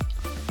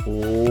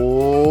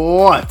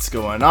What's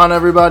going on,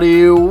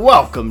 everybody?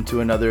 Welcome to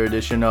another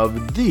edition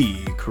of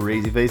Thee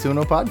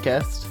CrazyFaceUno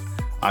Podcast.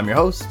 I'm your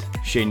host,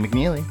 Dana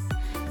McNeeley.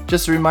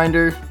 Just a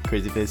reminder,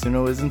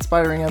 CrazyFaceUno is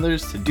inspiring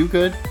others to do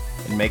good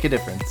and make a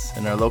difference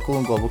in our local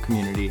and global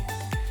community.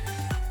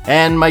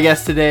 And my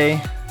guest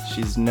today,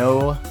 she's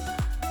no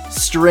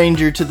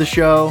stranger to the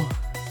show.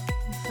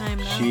 I'm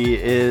not. She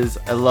is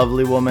a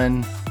lovely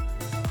woman.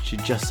 She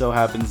just so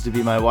happens to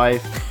be my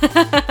wife.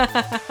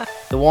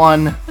 The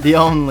one, the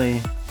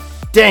only,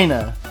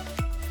 Dana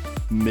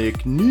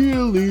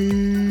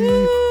McNeeley.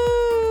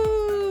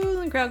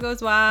 Woo, the crowd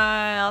goes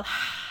wild.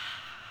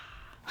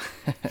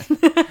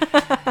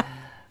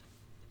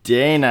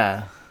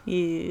 Dana.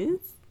 Yes.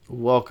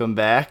 Welcome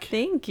back.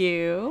 Thank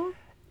you.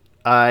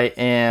 I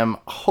am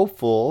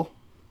hopeful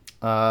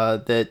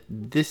that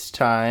this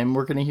time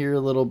we're going to hear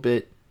a little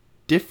bit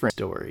different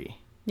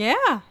story.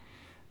 Yeah.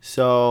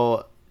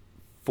 So,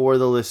 for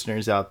the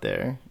listeners out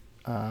there,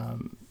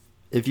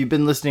 if you've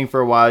been listening for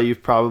a while,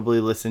 you've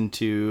probably listened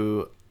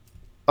to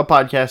a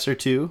podcast or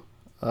two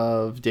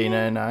of Dana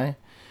and I.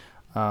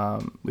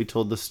 We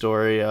told the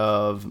story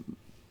of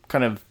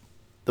kind of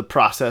the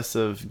process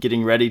of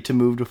getting ready to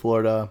move to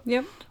Florida.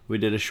 Yep. We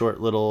did a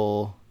short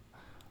little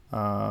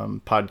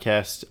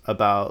podcast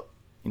about,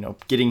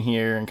 getting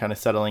here and kind of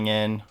settling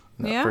in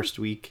that first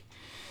week.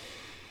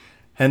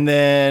 And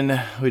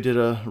then we did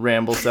a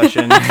ramble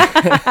session.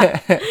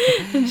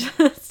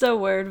 Just a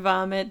word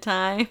vomit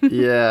time.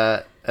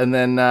 Yeah. And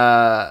then,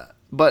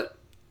 but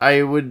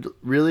I would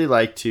really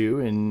like to,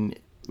 and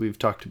we've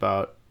talked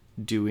about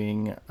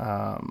doing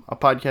a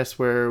podcast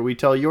where we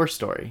tell your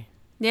story.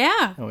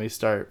 Yeah. And we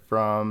start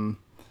from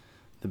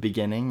the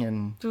beginning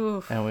and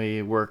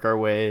we work our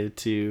way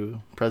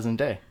to present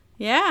day.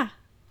 Yeah.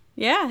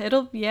 Yeah.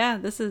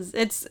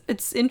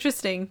 It's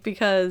interesting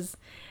because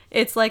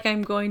it's like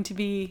I'm going to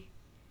be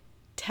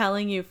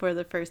telling you for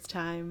the first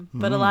time,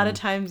 but a lot of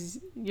times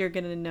you're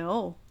going to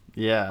know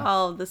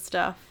all of the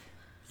stuff.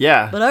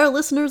 Yeah. But our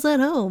listeners at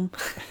home.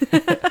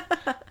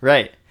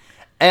 Right.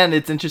 And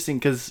it's interesting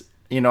because,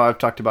 I've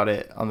talked about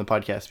it on the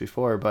podcast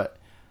before, but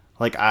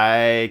like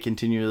I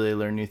continually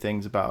learn new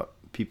things about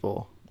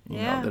people,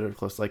 that are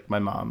close, like my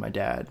mom, my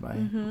dad,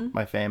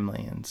 my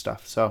family and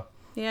stuff. So,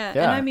 yeah.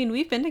 And I mean,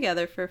 we've been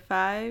together for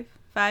five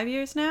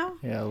years now.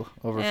 Yeah,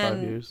 over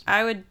 5 years.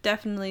 I would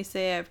definitely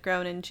say I've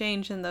grown and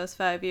changed in those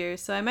 5 years.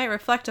 So I might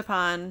reflect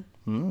upon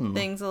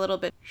things a little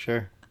bit.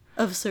 Sure.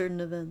 Of certain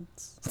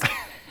events.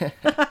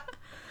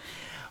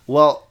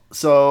 Well,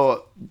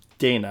 so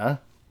Dana,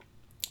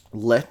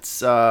 let's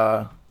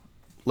go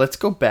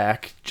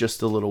back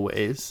just a little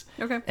ways.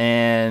 Okay.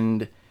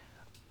 And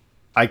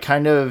I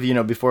kind of,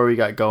 before we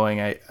got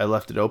going, I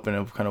left it open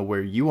of kind of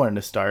where you wanted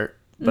to start,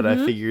 but I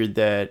figured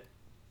that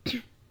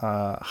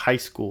high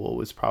school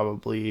was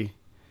probably,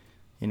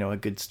 a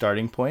good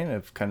starting point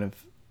of kind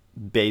of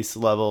base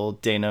level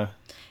Dana.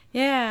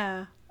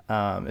 Yeah.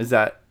 Is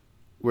that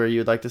where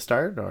you'd like to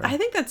start? Or? I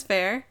think that's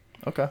fair.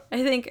 Okay.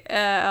 I think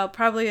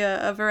probably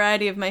a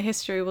variety of my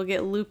history will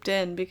get looped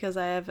in because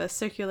I have a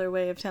circular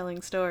way of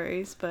telling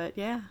stories, but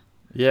yeah.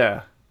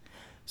 Yeah.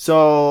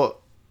 So,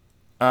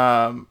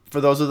 for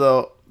those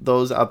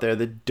out there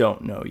that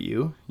don't know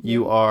you,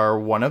 you are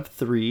one of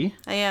three.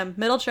 I am.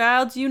 Middle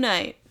childs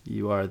unite.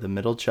 You are the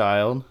middle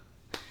child.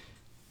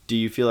 Do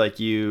you feel like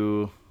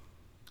you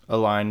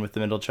align with the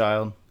middle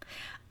child?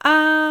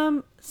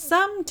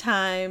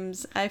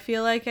 Sometimes I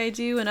feel like I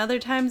do, and other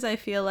times I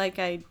feel like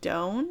I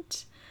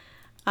don't.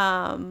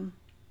 I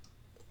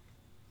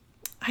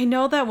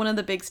know that one of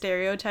the big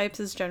stereotypes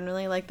is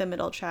generally like the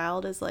middle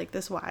child is like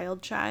this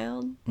wild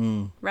child,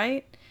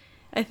 right?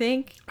 I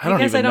think. I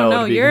guess I don't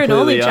know. You're an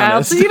only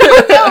child, so you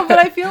don't know. But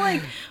I feel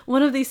like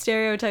one of these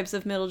stereotypes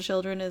of middle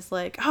children is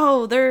like,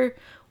 oh, they're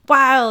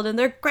wild and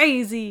they're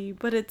crazy.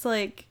 But it's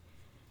like,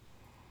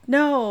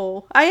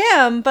 no, I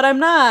am, but I'm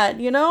not.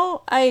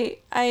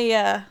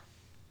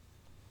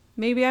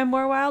 Maybe I'm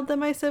more wild than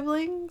my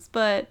siblings,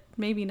 but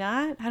maybe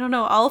not. I don't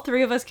know. All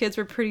three of us kids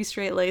were pretty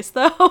straight-laced,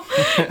 though,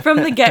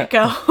 from the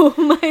get-go.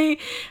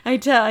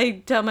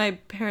 I tell my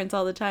parents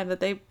all the time that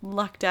they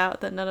lucked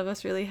out that none of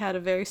us really had a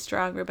very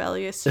strong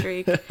rebellious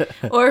streak.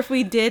 Or if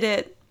we did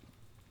it,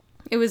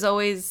 it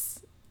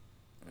wasn't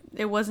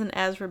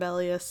as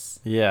rebellious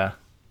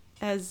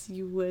as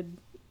you would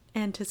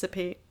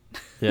anticipate.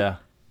 Yeah.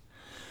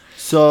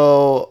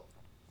 So,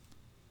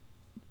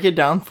 break it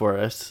down for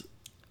us.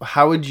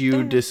 How would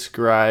you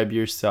describe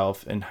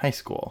yourself in high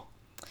school?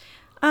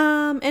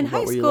 In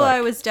high school, like?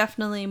 I was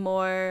definitely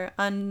more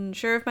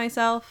unsure of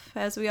myself,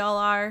 as we all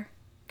are,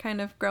 kind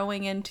of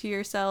growing into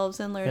yourselves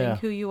and learning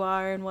who you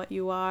are and what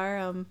you are.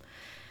 I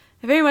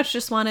very much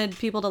just wanted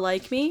people to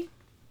like me.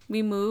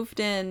 We moved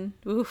in,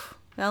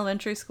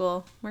 elementary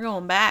school. We're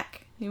going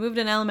back. We moved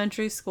in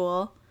elementary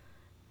school.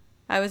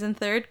 I was in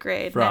 3rd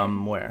grade.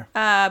 From where?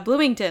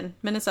 Bloomington,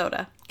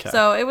 Minnesota. Okay.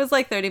 So it was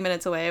like 30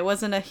 minutes away. It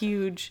wasn't a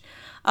huge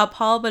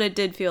uphaul, but it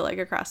did feel like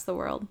across the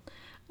world.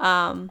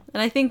 And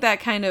I think that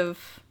kind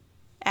of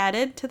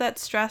added to that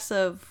stress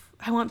of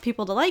I want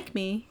people to like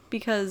me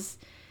because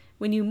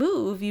when you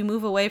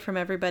move away from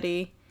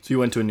everybody. So you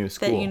went to a new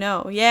school. That you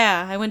know.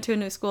 Yeah, I went to a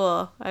new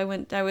school. I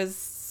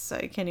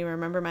can't even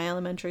remember my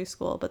elementary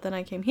school, but then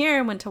I came here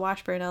and went to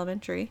Washburn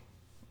Elementary.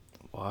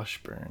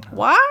 Washburn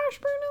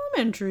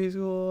Elementary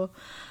School.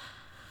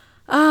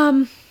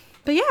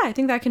 But yeah, I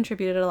think that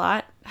contributed a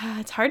lot.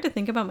 It's hard to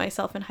think about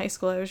myself in high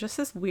school. I was just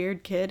this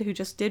weird kid who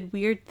just did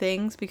weird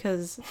things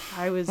because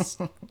I was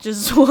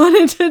just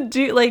wanted to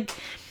do, like,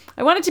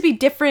 I wanted to be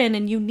different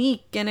and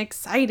unique and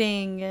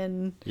exciting,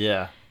 and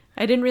yeah,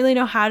 I didn't really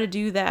know how to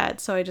do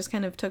that, so I just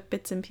kind of took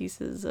bits and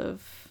pieces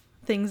of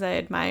things I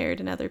admired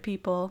in other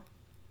people.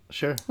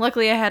 Sure.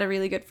 Luckily, I had a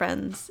really good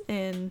friends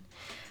in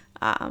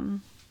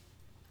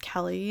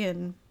Kelly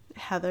and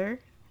Heather.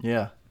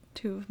 Yeah.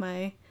 Two of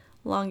my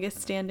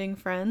longest standing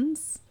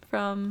friends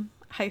from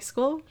high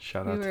school.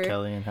 Shout out to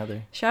Kelly and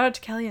Heather. Shout out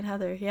to Kelly and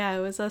Heather. Yeah, it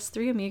was us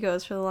three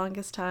amigos for the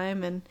longest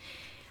time. And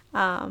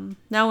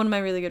now one of my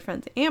really good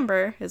friends,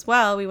 Amber, as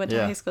well. We went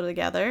to high school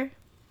together.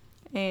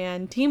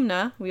 And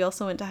Timna, we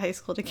also went to high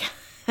school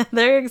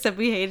together, except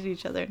we hated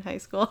each other in high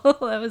school.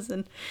 That was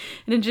an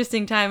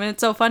interesting time. And it's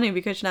so funny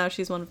because now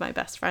she's one of my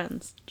best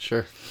friends.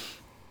 Sure.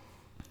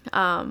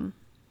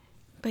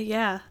 But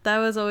yeah, that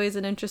was always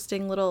an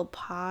interesting little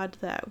pod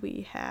that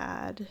we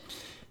had.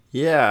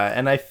 Yeah,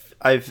 and I've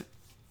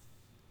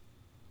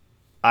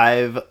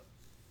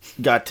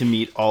got to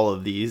meet all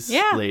of these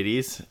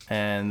ladies,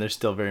 and they're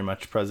still very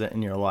much present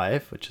in your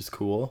life, which is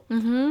cool.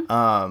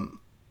 Mm-hmm.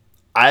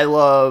 I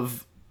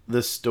love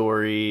the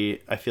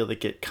story. I feel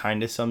like it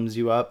kind of sums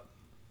you up.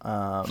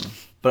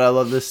 But I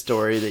love the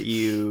story that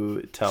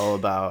you tell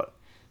about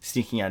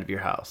sneaking out of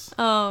your house.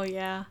 Oh,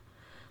 yeah.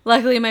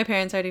 Luckily, my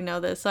parents already know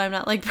this, so I'm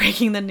not, like,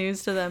 breaking the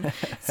news to them.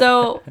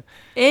 So,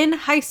 in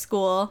high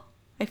school,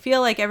 I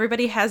feel like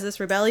everybody has this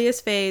rebellious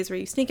phase where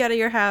you sneak out of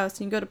your house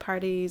and you go to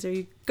parties or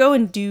you go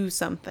and do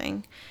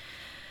something.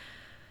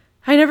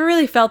 I never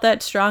really felt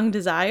that strong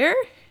desire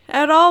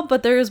at all,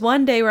 but there was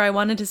one day where I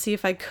wanted to see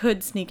if I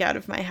could sneak out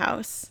of my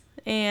house.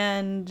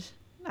 And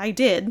I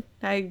did.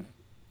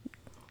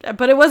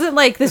 But it wasn't,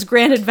 like, this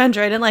grand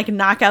adventure. I didn't, like,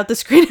 knock out the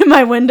screen in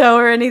my window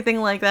or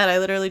anything like that. I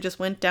literally just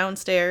went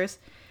downstairs,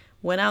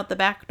 went out the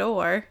back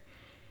door,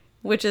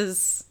 which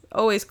is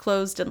always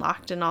closed and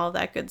locked and all of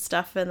that good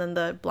stuff, and then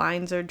the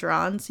blinds are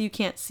drawn so you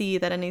can't see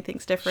that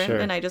anything's different. Sure.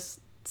 And I just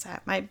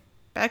sat in my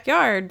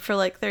backyard for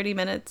like 30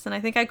 minutes, and I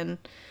think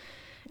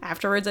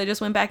afterwards I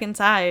just went back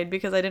inside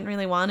because I didn't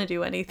really want to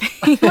do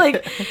anything.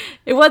 Like,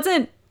 it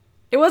wasn't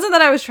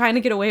that I was trying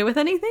to get away with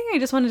anything. I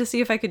just wanted to see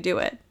if I could do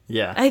it.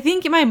 Yeah. I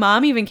think my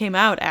mom even came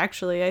out,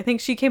 actually. I think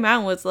she came out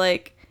and was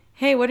like,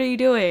 "Hey, what are you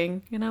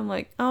doing?" And I'm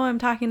like, "Oh, I'm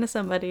talking to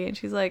somebody." And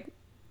she's like,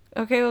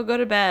 "Okay, we'll go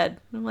to bed."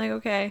 And I'm like,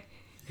 "Okay."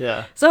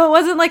 Yeah. So it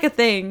wasn't like a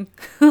thing.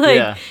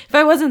 If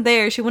I wasn't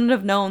there, she wouldn't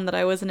have known that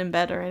I wasn't in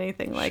bed or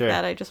anything like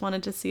that. I just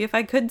wanted to see if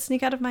I could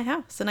sneak out of my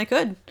house, and I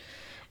could.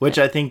 Which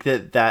I think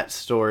that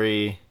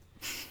story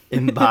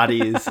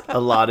embodies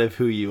a lot of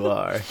who you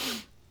are.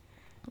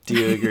 Do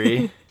you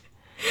agree?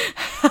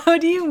 How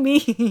do you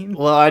mean?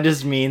 Well, I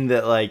just mean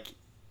that, like,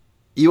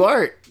 you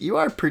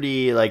are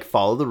pretty, like,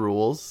 follow the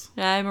rules.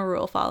 I'm a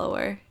rule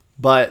follower.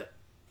 But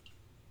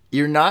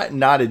you're not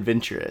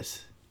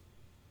adventurous.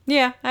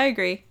 Yeah, I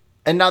agree.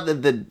 And not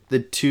that the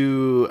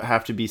two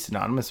have to be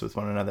synonymous with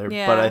one another,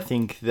 but I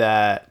think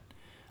that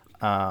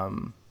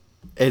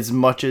as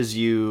much as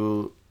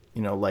you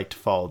like to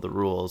follow the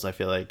rules, I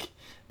feel like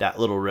that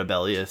little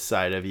rebellious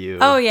side of you.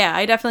 Oh, yeah.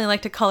 I definitely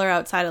like to color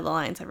outside of the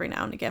lines every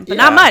now and again, but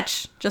not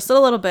much. Just a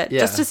little bit.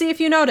 Yeah. Just to see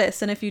if you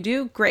notice. And if you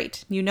do,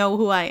 great. You know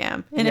who I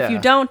am. And if you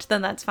don't,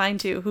 then that's fine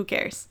too. Who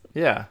cares?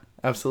 Yeah,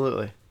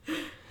 absolutely.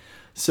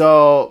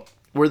 So,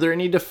 were there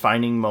any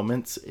defining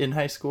moments in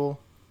high school?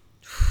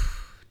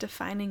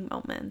 Defining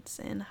moments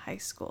in high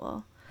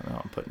school. I don't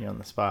know, I'm putting you on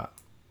the spot.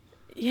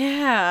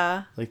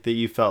 Yeah. Like that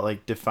you felt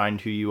like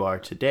defined who you are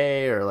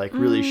today, or like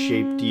really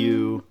shaped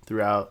you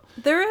throughout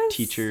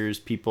teachers,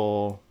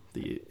 people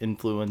that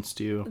influenced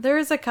you. There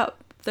is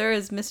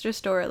Mr.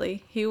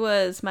 Storley. He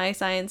was my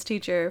science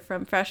teacher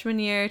from freshman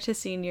year to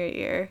senior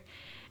year.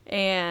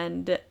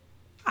 And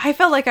I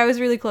felt like I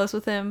was really close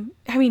with him.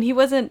 I mean,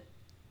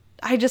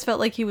 I just felt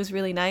like he was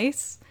really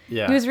nice.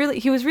 Yeah. He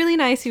was really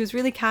nice. He was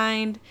really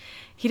kind.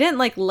 He didn't,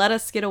 like, let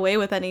us get away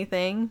with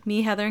anything.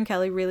 Me, Heather, and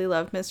Kelly really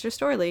loved Mr.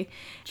 Storley.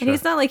 Sure. And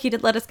he's not like he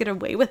did let us get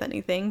away with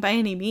anything by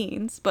any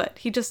means, but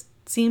he just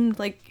seemed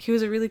like he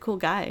was a really cool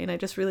guy, and I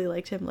just really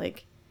liked him,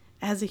 like,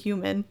 as a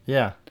human.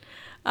 Yeah.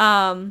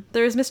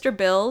 There was Mr.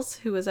 Bills,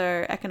 who was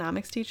our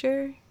economics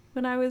teacher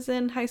when I was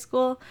in high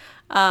school.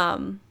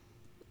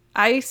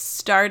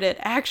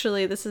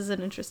 Actually, this is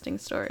an interesting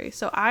story.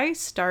 So I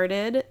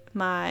started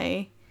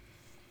the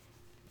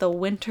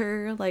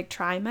winter, like,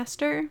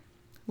 trimester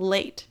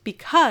late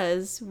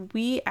because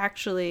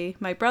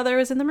my brother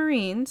was in the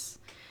Marines.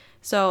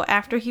 So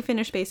after he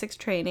finished basics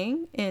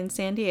training in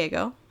San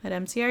Diego at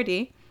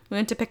MCRD, we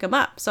went to pick him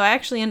up. So I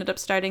actually ended up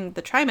starting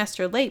the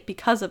trimester late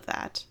because of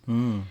that.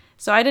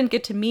 So I didn't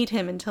get to meet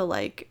him until,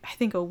 like, I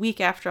think a week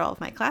after all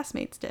of my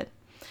classmates did.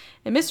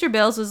 And Mr.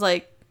 Bills was,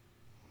 like,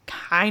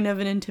 kind of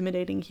an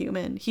intimidating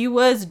human. He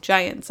was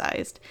giant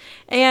sized.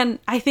 And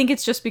I think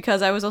it's just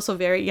because I was also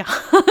very young,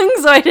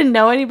 so I didn't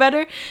know any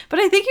better. But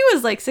I think he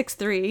was like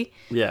 6'3".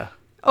 Yeah.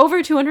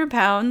 Over 200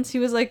 pounds. He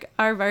was like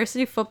our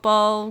varsity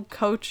football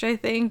coach, I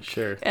think.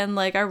 Sure. And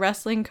like our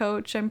wrestling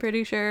coach, I'm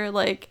pretty sure.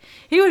 Like,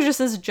 he was just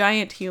this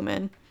giant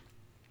human.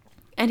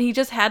 And he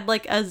just had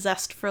like a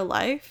zest for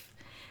life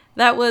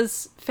that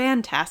was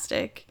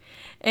fantastic.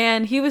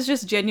 And he was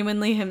just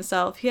genuinely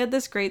himself. He had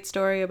this great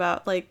story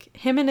about like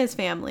him and his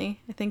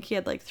family. I think he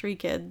had like 3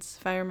 kids,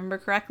 if I remember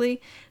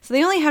correctly. So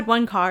they only had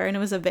one car, and it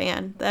was a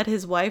van that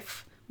his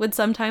wife would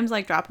sometimes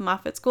like drop him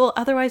off at school.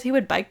 Otherwise, he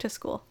would bike to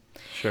school.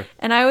 Sure.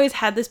 And I always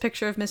had this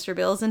picture of Mr.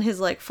 Bills in his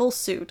like full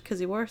suit, because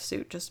he wore a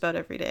suit just about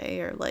every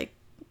day, or like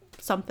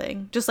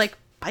something, just like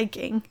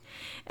biking.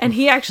 And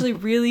he actually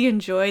really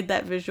enjoyed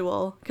that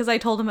visual, because I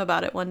told him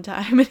about it one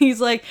time, and he's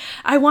like,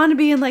 I want to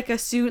be in like a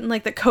suit and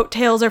like the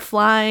coattails are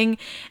flying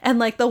and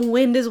like the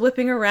wind is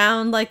whipping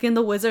around like in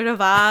the Wizard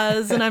of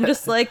Oz, and I'm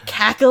just like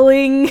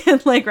cackling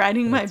and like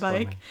riding my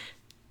bike.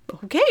 Funny.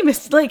 Okay,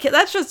 Miss, like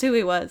that's just who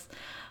he was.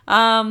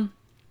 Defining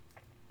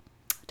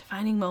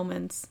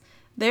moments.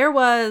 There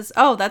was,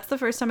 that's the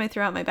first time I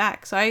threw out my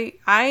back. So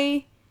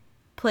I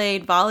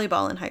played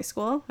volleyball in high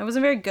school. I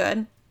wasn't very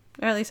good.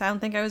 Or at least I don't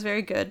think I was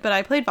very good, but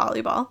I played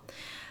volleyball.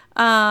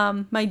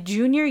 My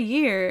junior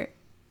year,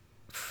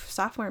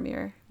 sophomore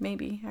year,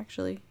 maybe,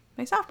 actually.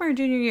 My sophomore and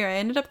junior year, I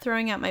ended up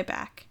throwing out my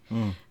back.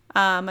 My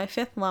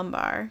 5th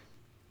lumbar.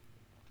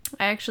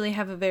 I actually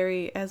have a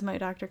very, as my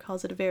doctor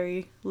calls it, a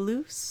very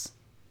loose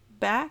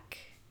back,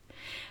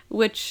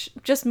 which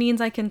just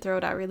means I can throw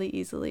it out really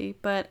easily.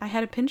 But I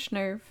had a pinched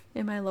nerve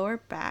in my lower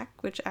back,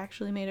 which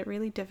actually made it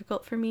really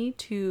difficult for me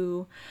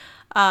to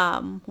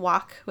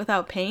walk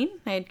without pain.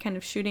 I had kind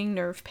of shooting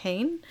nerve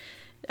pain,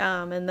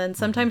 and then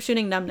sometimes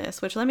shooting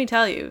numbness, which let me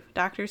tell you,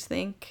 doctors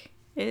think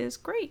is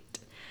great.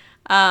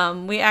 I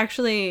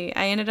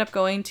ended up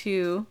going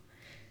to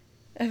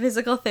a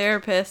physical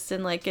therapist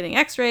and like getting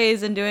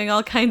x-rays and doing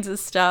all kinds of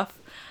stuff,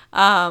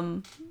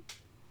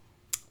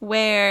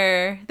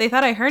 where they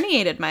thought I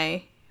herniated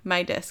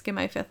my disc in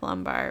my 5th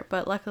lumbar,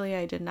 but luckily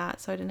I did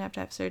not, so I didn't have to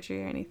have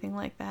surgery or anything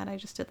like that. I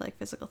just did like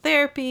physical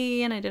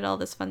therapy, and I did all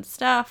this fun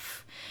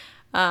stuff.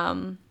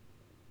 But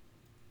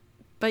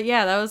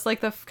yeah, that was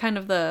like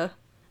I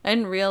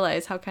didn't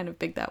realize how kind of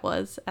big that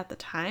was at the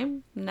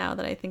time. Now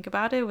that I think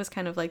about it, it was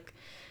kind of like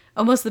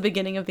almost the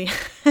beginning of the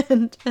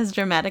end, as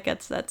dramatic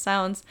as that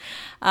sounds.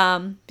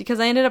 Because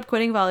I ended up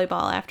quitting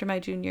volleyball after my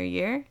junior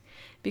year,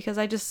 because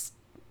I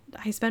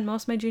spent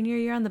most of my junior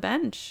year on the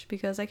bench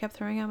because I kept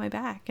throwing out my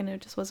back, and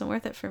it just wasn't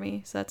worth it for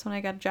me. So that's when I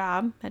got a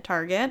job at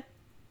Target.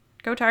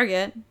 Go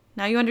Target.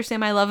 Now you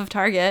understand my love of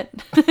Target.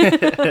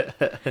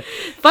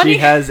 Funny. She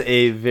has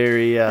a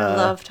very I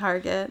love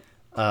Target.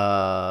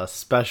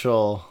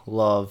 Special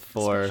love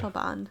for special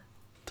bond.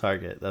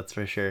 Target, that's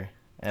for sure.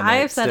 And I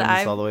it have said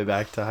extends all the way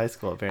back to high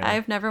school, apparently.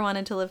 I've never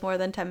wanted to live more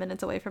than 10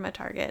 minutes away from a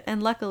Target,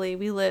 and luckily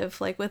we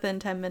live like within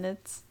 10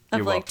 minutes of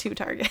You're like welcome. 2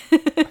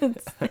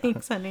 Targets.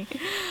 Thanks, honey.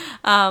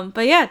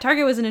 But yeah,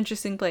 Target was an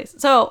interesting place.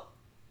 So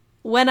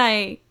when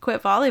I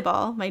quit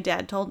volleyball, my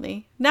dad told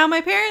me. Now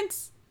my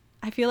parents,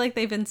 I feel like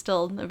they've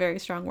instilled a very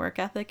strong work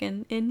ethic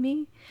in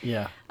me.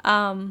 Yeah.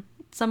 Some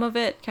of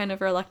it kind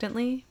of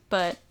reluctantly,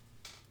 but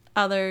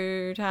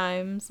other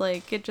times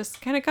like it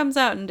just kind of comes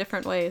out in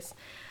different ways.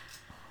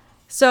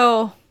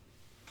 So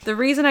the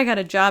reason I got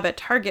a job at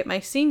Target my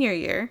senior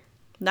year,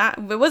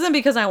 it wasn't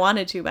because I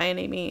wanted to by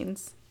any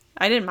means.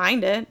 I didn't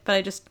mind it, but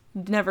I just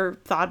never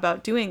thought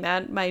about doing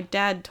that. My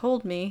dad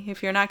told me,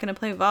 if you're not going to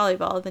play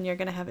volleyball, then you're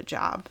going to have a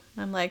job.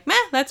 And I'm like, meh,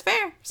 that's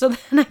fair. So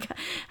then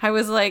I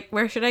was like,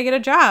 where should I get a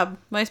job?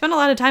 Well, I spent a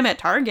lot of time at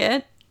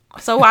Target,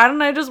 so why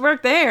don't I just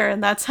work there?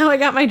 And that's how I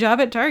got my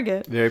job at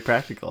Target. Very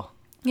practical.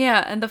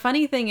 Yeah, and the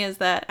funny thing is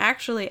that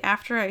actually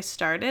after I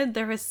started,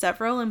 there was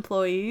several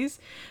employees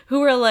who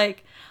were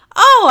like,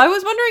 oh, I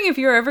was wondering if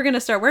you were ever going to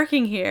start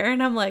working here.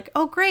 And I'm like,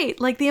 oh, great.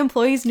 Like the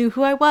employees knew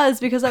who I was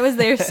because I was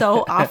there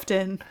so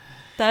often.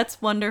 That's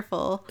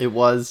wonderful. It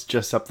was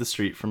just up the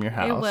street from your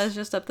house. It was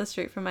just up the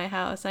street from my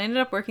house. I ended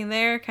up working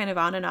there kind of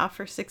on and off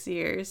for 6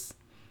 years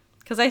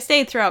because I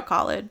stayed throughout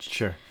college.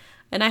 Sure.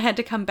 And I had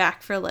to come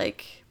back for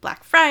like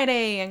Black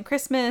Friday and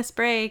Christmas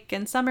break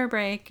and summer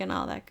break and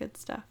all that good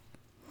stuff.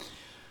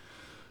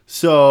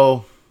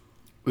 So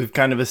we've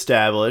kind of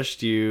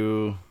established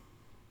you're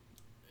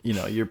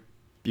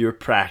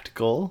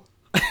practical.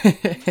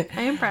 I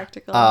am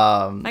practical.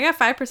 I got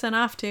 5%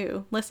 off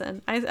too.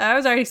 Listen, I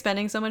was already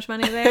spending so much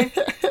money there.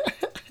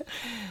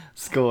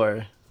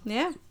 Score.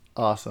 Yeah.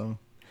 Awesome.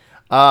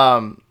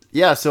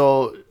 Yeah,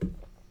 so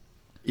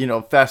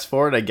fast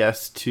forward I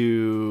guess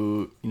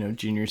to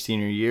junior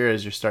senior year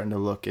as you're starting to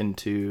look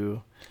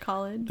into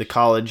college. The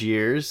college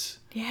years.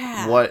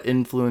 Yeah. What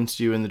influenced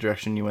you in the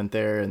direction you went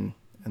there, and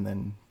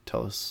then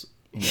tell us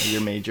your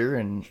major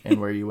and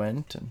where you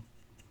went. And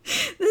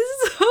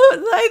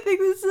I think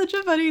this is such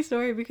a funny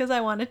story because I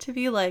want it to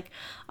be like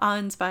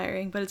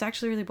awe-inspiring, but it's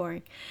actually really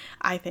boring,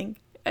 I think,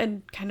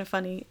 and kind of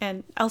funny,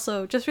 and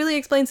also just really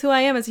explains who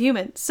I am as a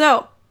human.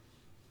 So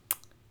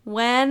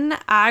when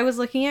I was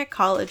looking at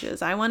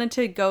colleges, I wanted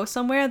to go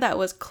somewhere that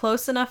was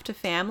close enough to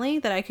family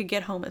that I could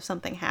get home if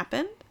something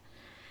happened.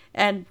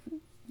 And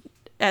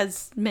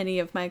as many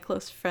of my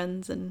close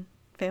friends and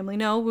family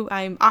know,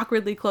 I'm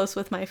awkwardly close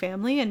with my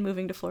family, and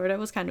moving to Florida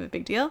was kind of a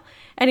big deal.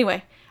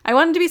 Anyway, I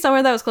wanted to be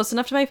somewhere that was close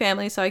enough to my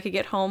family so I could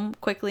get home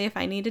quickly if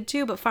I needed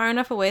to, but far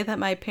enough away that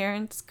my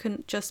parents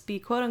couldn't just be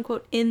quote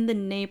unquote in the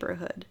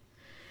neighborhood.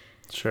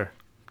 Sure.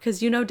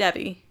 Because you know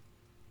Debbie.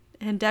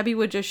 And Debbie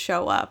would just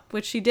show up,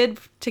 which she did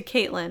to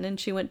Caitlin, and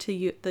she went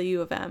to the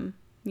U of M,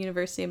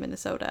 University of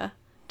Minnesota,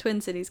 Twin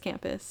Cities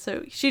campus.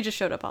 So she just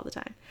showed up all the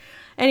time.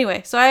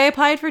 Anyway, so I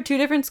applied for 2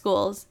 different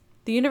schools.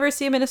 The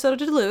University of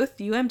Minnesota Duluth,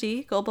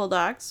 UMD, Go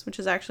Bulldogs, which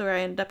is actually where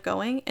I ended up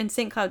going, and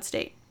St. Cloud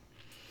State.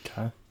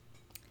 Okay.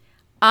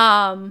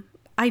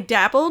 I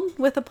dabbled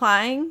with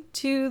applying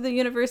to the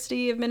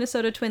University of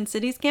Minnesota Twin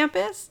Cities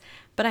campus,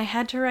 but I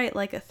had to write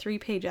like a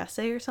 3-page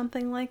essay or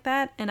something like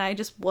that, and I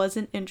just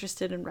wasn't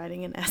interested in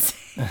writing an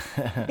essay.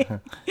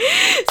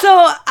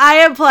 So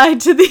I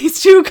applied to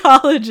these 2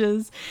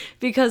 colleges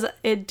because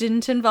it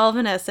didn't involve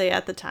an essay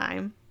at the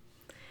time,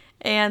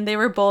 and they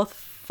were both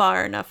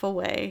far enough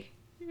away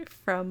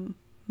from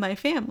my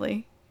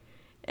family.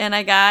 And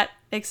I got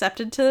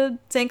accepted to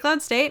St.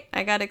 Cloud State.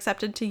 I got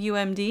accepted to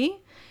UMD.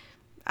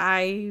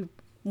 I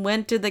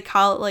went to the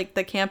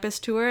campus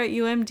tour at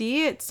UMD.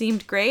 It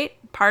seemed great.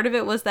 Part of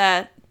it was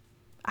that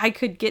I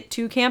could get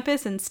to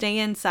campus and stay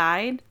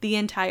inside the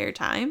entire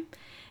time.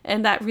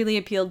 And that really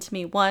appealed to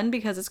me. 1,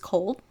 because it's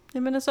cold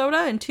in Minnesota,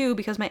 and 2,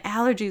 because my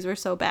allergies were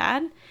so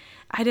bad.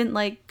 I didn't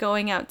like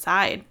going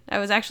outside. I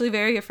was actually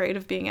very afraid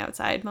of being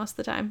outside most of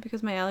the time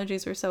because my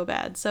allergies were so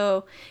bad.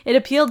 So it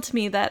appealed to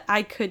me that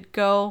I could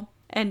go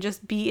and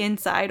just be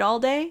inside all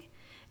day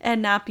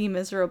and not be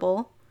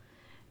miserable.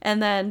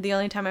 And then the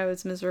only time I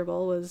was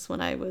miserable was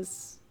when I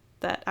was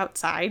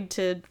outside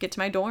to get to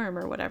my dorm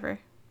or whatever.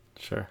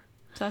 Sure.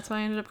 So that's why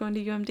I ended up going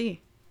to UMD.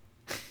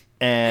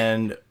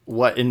 And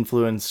what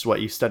influenced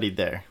what you studied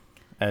there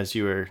as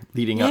you were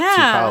leading up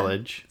to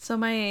college? So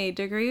my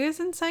degree was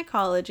in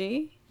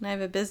psychology, and I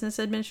have a business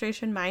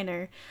administration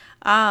minor.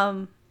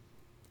 And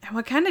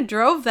what kind of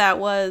drove that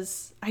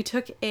was I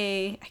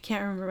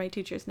can't remember my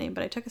teacher's name,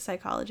 but I took a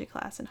psychology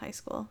class in high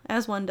school,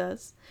 as one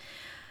does.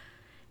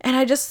 And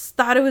I just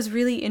thought it was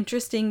really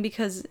interesting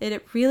because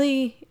it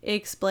really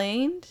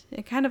explained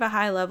at kind of a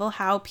high level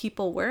how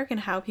people work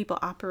and how people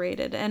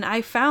operated. And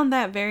I found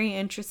that very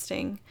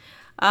interesting.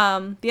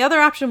 The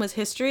other option was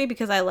history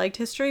because I liked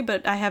history,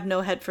 but I have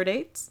no head for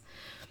dates.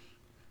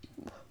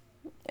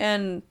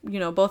 And,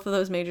 both of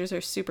those majors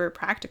are super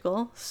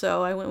practical.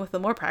 So I went with the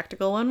more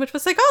practical one, which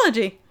was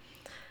psychology.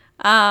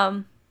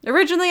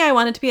 Originally, I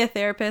wanted to be a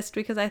therapist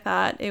because I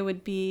thought I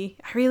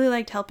really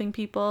liked helping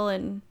people,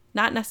 and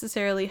not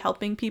necessarily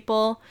helping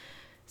people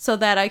so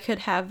that I could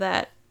have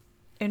that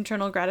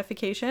internal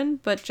gratification,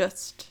 but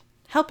just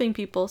helping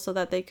people so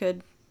that they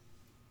could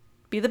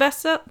be the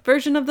best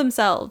version of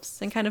themselves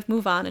and kind of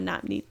move on and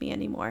not need me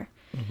anymore.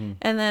 Mm-hmm.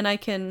 And then I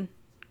can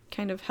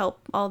kind of help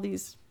all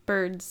these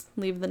birds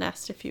leave the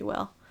nest, if you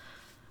will.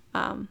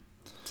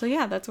 So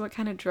yeah, that's what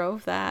kind of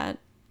drove that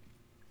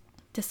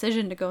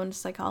decision to go into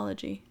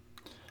psychology.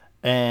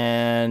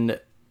 And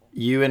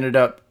you ended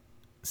up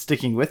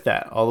sticking with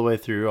that all the way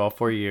through all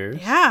 4 years.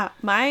 Yeah,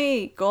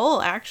 my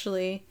goal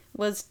actually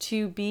was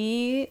to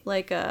be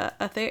like I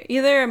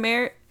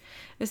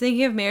was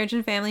thinking of marriage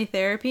and family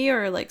therapy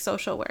or like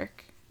social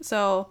work.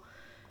 So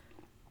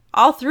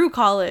all through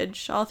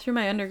college, all through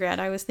my undergrad,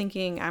 I was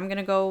thinking I'm going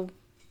to go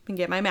and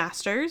get my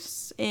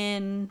master's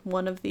in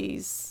one of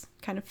these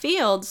kind of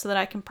fields so that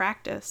I can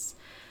practice.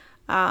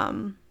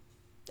 And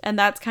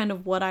that's kind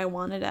of what I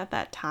wanted at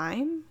that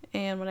time.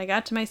 And when I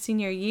got to my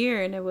senior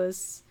year, and I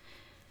was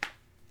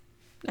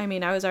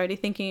already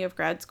thinking of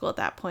grad school at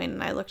that point,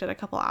 and I looked at a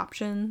couple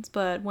options,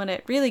 but when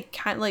it really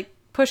kind of like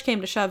push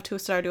came to shove to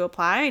start to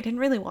apply, I didn't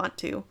really want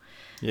to.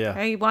 Yeah.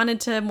 I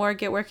wanted to more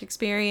get work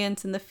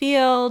experience in the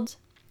field,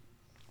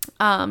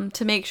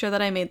 to make sure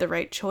that I made the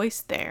right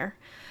choice there.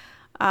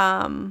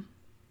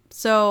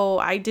 So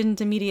I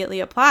didn't immediately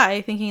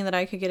apply thinking that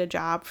I could get a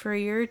job for a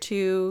year or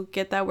 2,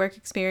 get that work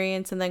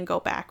experience, and then go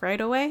back right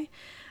away.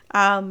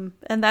 And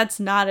that's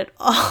not at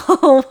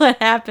all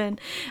what happened.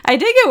 I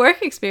did get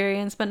work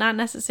experience, but not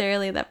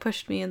necessarily that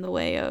pushed me in the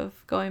way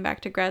of going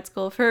back to grad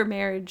school for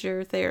marriage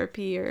or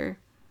therapy or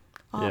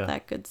all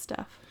that good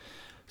stuff.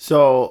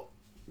 So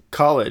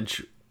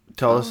college,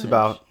 tell us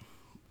about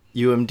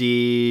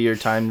UMD, your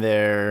time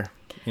there.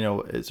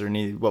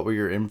 What were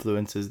your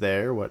influences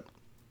there? What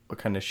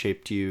kind of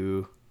shaped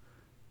you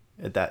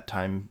at that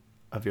time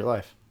of your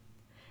life?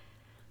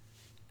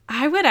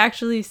 I would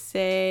actually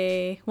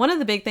say one of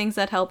the big things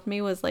that helped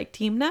me was like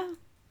Timna.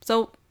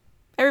 So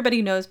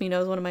everybody knows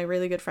one of my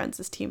really good friends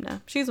is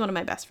Timna. She's one of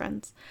my best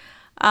friends.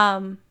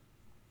 I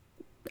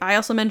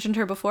also mentioned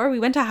her before. We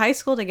went to high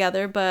school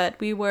together, but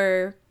we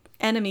were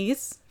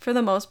enemies for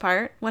the most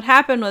part. What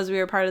happened was we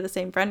were part of the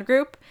same friend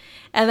group,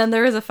 and then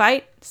there was a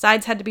fight.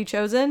 Sides had to be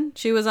chosen.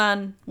 She was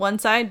on one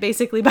side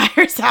basically by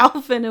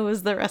herself, and it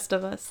was the rest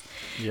of us.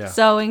 Yeah.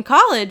 So in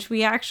college,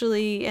 we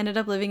actually ended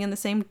up living in the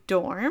same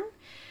dorm.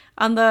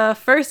 On the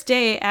first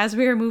day, as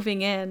we were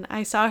moving in,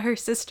 I saw her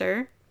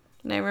sister,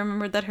 and I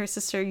remembered that her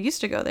sister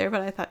used to go there,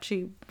 but I thought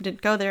she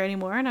didn't go there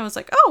anymore. And I was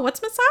like, oh,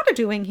 what's Masada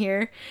doing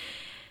here?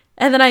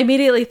 And then I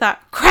immediately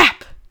thought,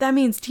 crap, that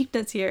means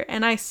Timna's here.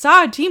 And I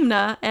saw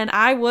Timna, and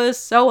I was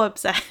so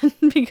upset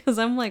because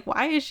I'm like,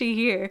 why is she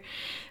here?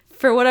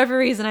 For whatever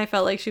reason, I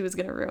felt like she was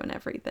going to ruin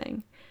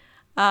everything.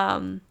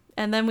 And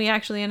then we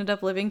actually ended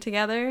up living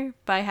together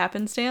by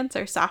happenstance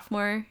our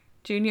sophomore,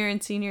 junior,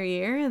 and senior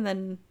year. And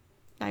then,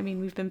 I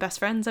mean, we've been best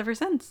friends ever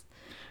since.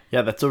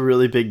 Yeah, that's a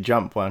really big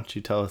jump. Why don't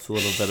you tell us a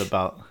little bit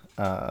about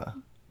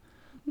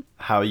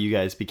how you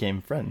guys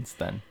became friends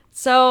then?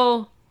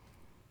 So,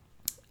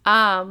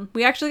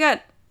 we actually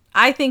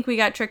I think we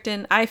got tricked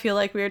in. I feel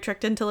like we were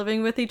tricked into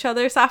living with each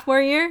other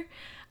sophomore year.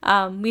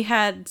 We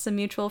had some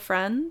mutual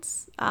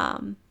friends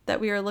that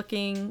we were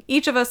looking,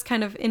 each of us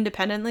kind of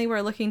independently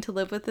were looking to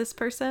live with this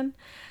person.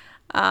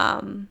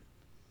 And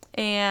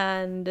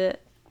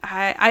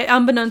I,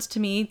 unbeknownst to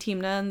me,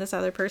 Timna and this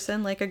other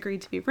person, like,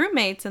 agreed to be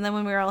roommates. And then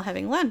when we were all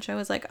having lunch, I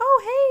was like,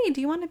 oh, hey,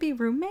 do you want to be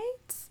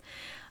roommates?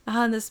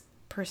 And this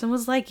person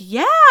was like,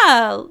 yeah,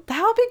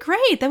 that would be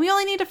great. Then we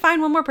only need to find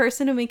one more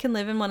person and we can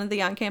live in one of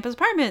the on-campus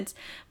apartments.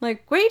 I'm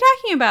like, what are you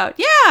talking about?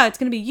 Yeah, it's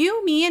going to be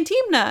you, me, and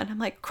Timna. And I'm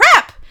like,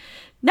 crap.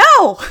 No,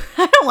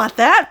 I don't want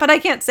that. But I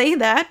can't say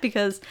that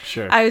because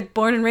I was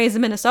born and raised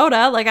in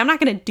Minnesota. Like, I'm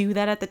not going to do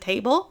that at the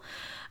table.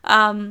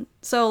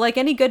 So like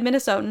any good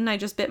Minnesotan, I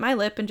just bit my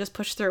lip and just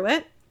pushed through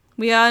it.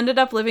 We ended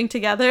up living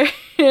together,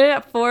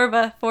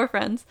 four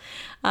friends.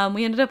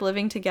 We ended up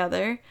living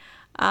together.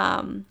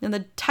 And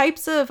the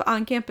types of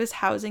on-campus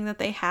housing that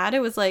they had,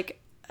 it was like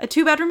a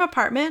 2-bedroom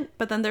apartment,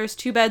 but then there's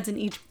 2 beds in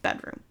each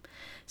bedroom.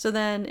 So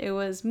then it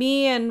was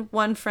me and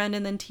one friend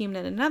and then Timna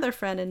and another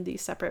friend in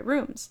these separate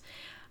rooms.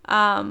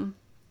 And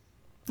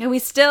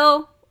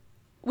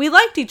we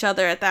liked each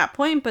other at that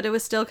point, but it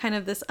was still kind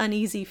of this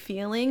uneasy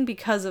feeling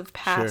because of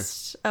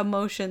past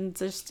emotions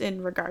just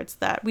in regards to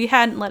that. We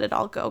hadn't let it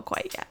all go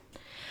quite yet.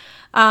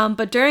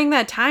 But during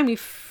that time, we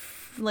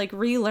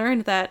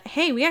relearned that,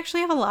 hey, we actually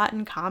have a lot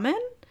in common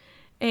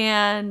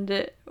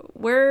and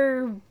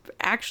we're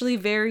actually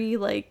very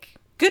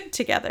good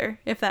together,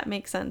 if that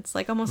makes sense.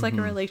 Like almost like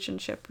a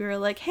relationship. We were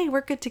like, hey,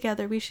 we're good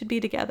together. We should be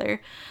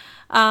together.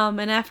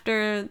 And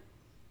after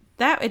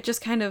that, it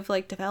just kind of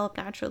developed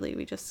naturally.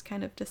 We just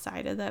kind of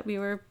decided that we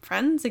were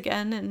friends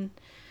again and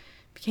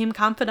became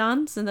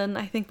confidants, and then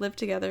I think lived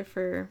together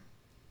for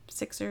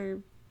 6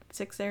 or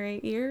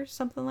 8 years,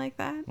 something like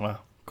that. Wow,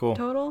 cool.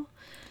 Total.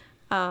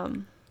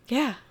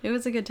 Yeah, it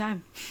was a good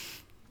time.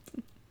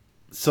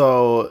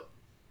 So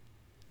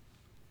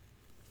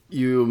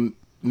you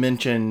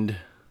mentioned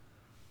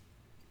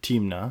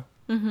Timna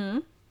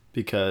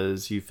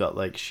because you felt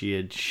like she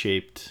had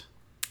shaped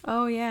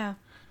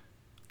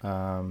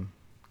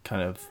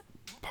kind of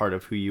part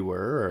of who you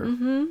were,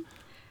 or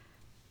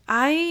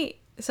I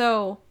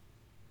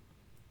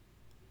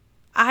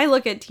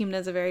look at Timna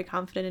as a very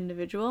confident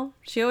individual.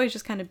 She always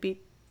just kind of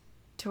beat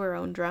to her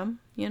own drum,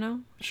 you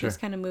know? She just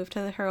kind of moved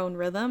to her own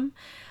rhythm.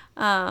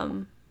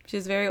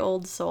 She's a very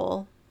old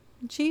soul.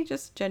 She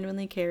just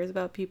genuinely cares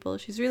about people.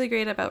 She's really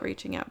great about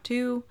reaching out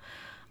too.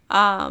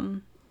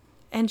 And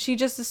she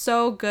just is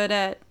so good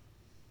at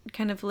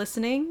kind of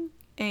listening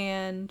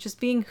and just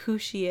being who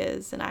she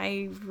is. And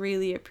I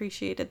really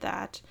appreciated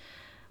that.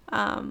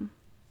 And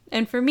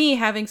for me,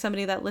 having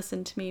somebody that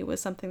listened to me was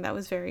something that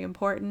was very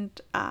important.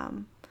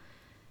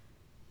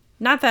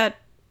 Not that,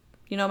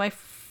 my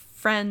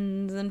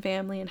friends and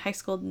family in high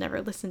school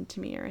never listened to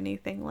me or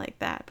anything like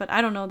that. But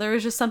I don't know. There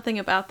was just something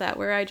about that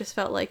where I just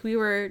felt like we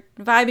were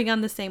vibing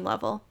on the same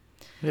level.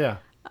 Yeah.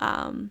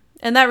 And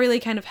that really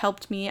kind of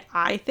helped me,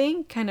 I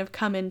think, kind of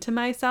come into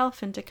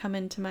myself and to come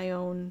into my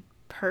own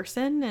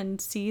person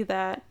and see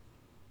that,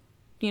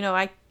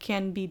 I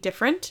can be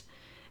different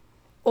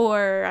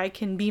or I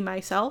can be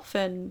myself,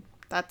 and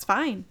that's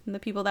fine. And the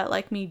people that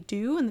like me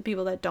do, and the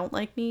people that don't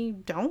like me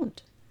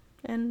don't.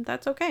 And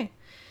that's okay.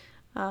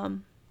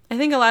 I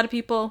think a lot of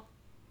people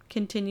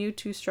continue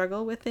to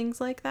struggle with things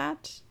like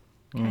that.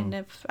 Kind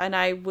of, and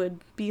I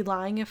would be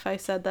lying if I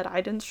said that I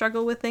didn't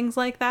struggle with things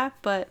like that,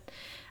 but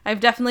I've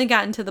definitely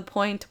gotten to the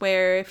point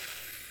where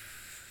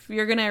if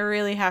you're going to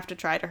really have to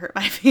try to hurt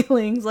my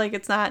feelings,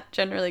 it's not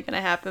generally going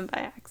to happen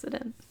by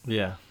accident.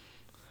 Yeah.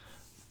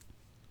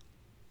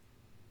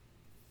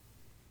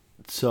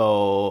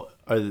 So,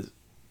 are the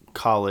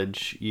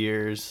college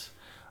years,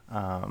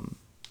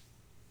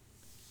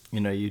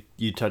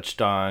 you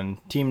touched on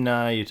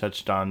Timna, you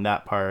touched on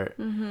that part.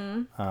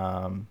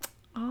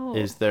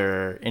 Is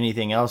there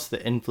anything else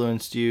that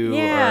influenced you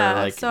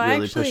or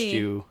pushed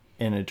you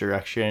in a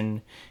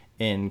direction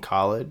in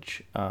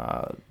college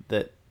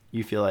that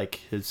you feel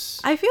like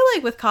has... I feel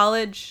like with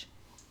college,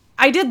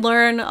 I did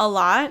learn a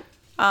lot.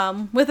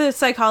 With a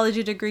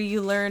psychology degree,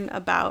 you learn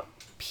about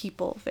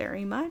people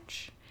very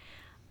much.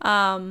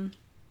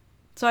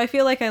 So I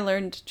feel like I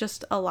learned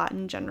just a lot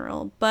in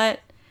general, but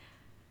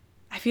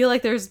I feel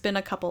like there's been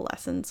a couple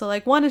lessons. So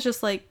like one is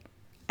just like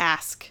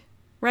ask,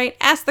 right?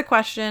 Ask the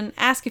question,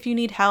 ask if you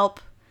need help,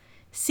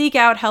 seek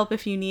out help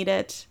if you need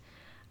it.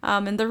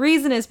 And the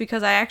reason is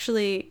because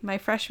my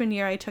freshman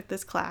year, I took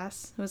this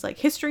class. It was like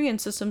History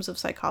and Systems of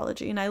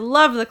Psychology. And I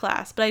loved the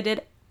class, but I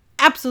did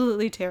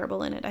absolutely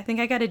terrible in it. I think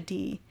I got a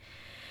D,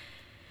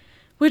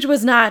 which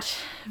was not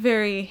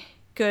very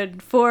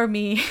good for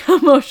me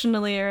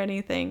emotionally or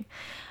anything.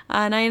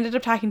 And I ended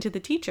up talking to the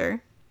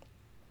teacher,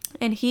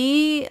 and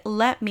he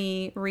let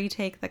me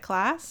retake the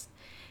class.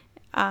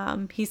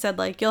 He said,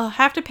 like, you'll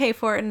have to pay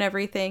for it and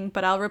everything,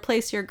 but I'll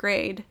replace your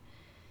grade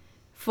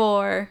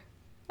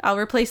I'll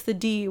replace the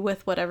D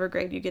with whatever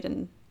grade you get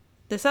in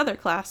this other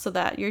class so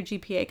that your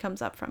GPA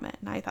comes up from it.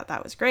 And I thought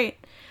that was great.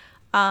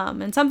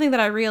 And something that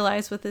I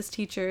realized with this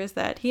teacher is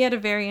that he had a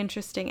very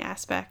interesting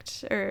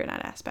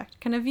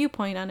kind of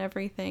viewpoint on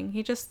everything.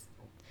 He just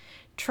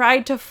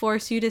tried to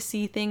force you to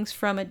see things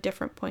from a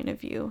different point of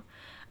view.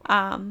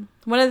 One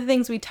of the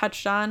things we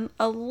touched on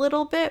a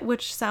little bit,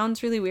 which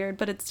sounds really weird,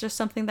 but it's just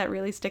something that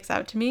really sticks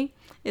out to me,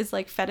 is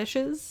like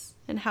fetishes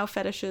and how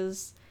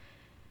fetishes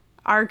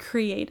are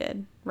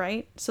created,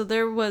 right? So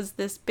there was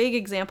this big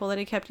example that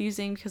he kept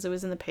using because it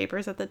was in the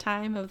papers at the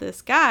time of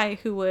this guy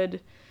who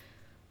would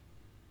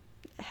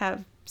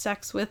have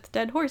sex with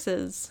dead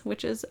horses,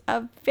 which is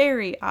a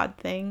very odd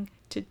thing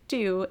to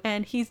do.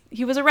 And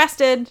he was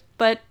arrested,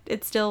 but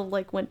it still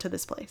like went to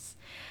this place.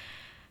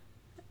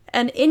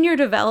 And in your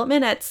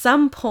development, at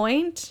some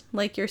point,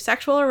 like your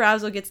sexual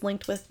arousal gets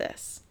linked with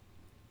this.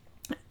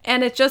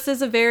 And it just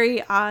is a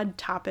very odd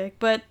topic.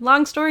 But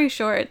long story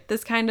short,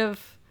 this kind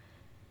of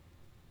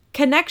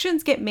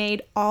connections get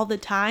made all the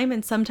time,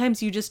 and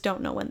sometimes you just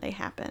don't know when they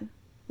happen.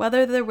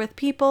 Whether they're with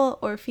people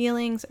or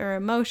feelings or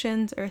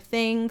emotions or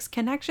things,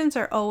 connections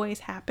are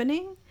always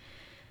happening.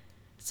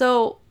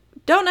 So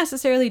don't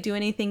necessarily do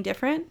anything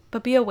different,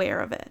 but be aware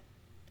of it.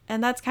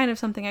 And that's kind of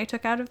something I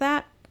took out of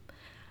that.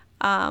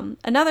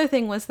 Another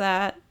thing was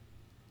that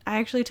I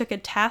actually took a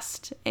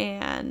test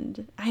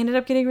and I ended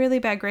up getting a really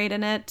bad grade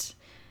in it.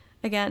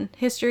 Again,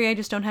 history, I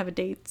just don't have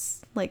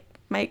dates. Like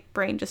my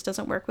brain just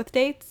doesn't work with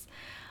dates.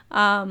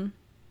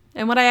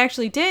 And what I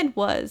actually did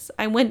was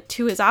I went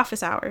to his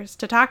office hours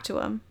to talk to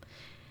him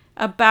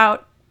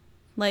about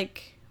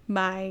like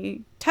my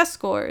test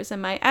scores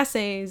and my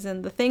essays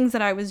and the things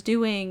that I was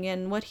doing.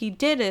 And what he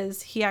did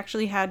is he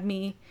actually had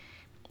me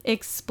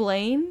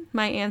explain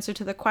my answer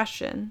to the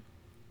question.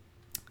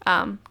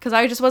 Because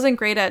I just wasn't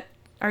great at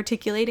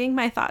articulating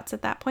my thoughts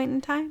at that point in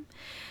time.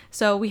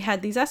 So we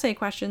had these essay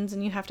questions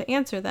and you have to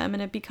answer them,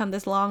 and it became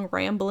this long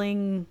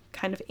rambling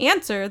kind of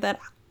answer that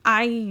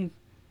I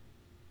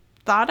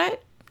thought I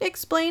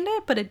explained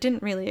it, but it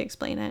didn't really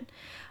explain it.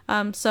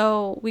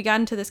 So we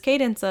got into this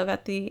cadence of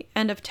at the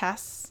end of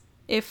tests,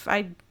 if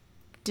I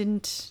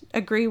didn't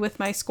agree with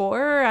my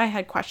score or I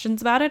had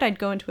questions about it, I'd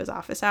go into his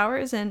office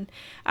hours and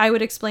I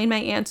would explain my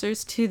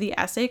answers to the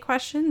essay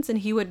questions, and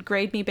he would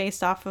grade me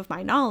based off of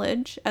my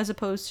knowledge as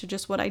opposed to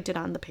just what I did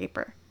on the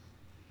paper.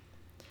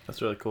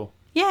 That's really cool.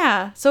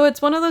 Yeah. So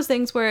it's one of those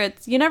things where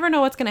you never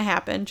know what's going to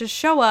happen. Just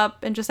show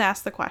up and just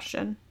ask the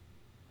question.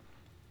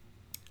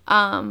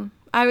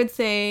 I would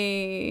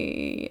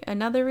say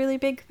another really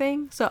big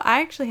thing. So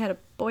I actually had a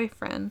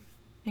boyfriend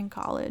in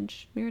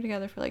college. We were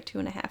together for like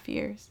 2.5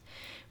 years.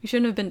 We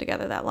shouldn't have been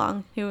together that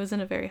long. He was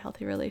in a very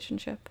healthy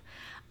relationship.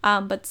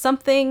 But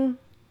something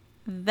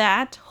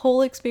that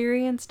whole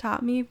experience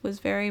taught me was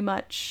very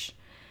much,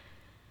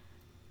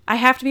 I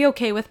have to be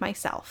okay with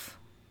myself.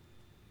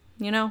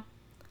 You know,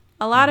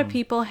 a lot of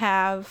people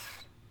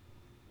have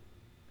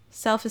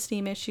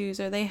self-esteem issues,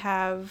 or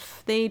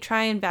they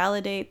try and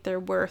validate their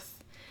worth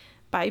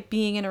by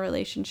being in a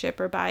relationship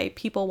or by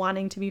people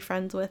wanting to be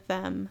friends with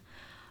them.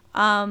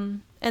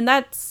 And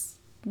that's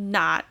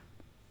not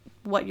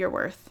what you're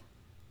worth.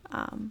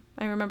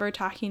 I remember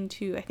talking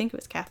to, I think it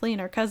was Kathleen,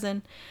 our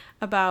cousin,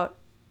 about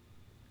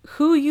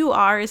who you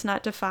are is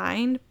not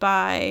defined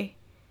by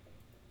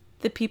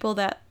the people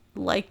that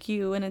like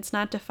you, and it's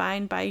not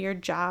defined by your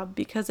job,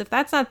 because if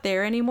that's not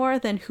there anymore,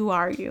 then who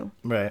are you?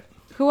 Right.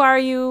 Who are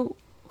you?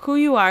 Who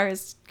you are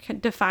is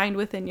defined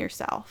within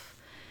yourself.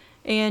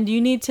 And you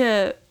need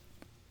to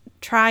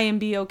try and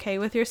be okay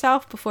with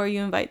yourself before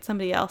you invite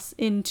somebody else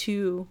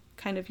into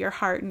kind of your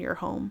heart and your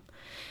home.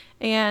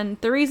 And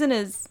the reason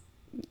is,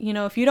 you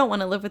know, if you don't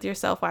want to live with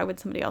yourself, why would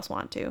somebody else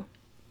want to?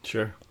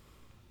 Sure.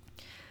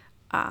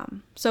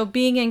 So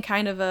being in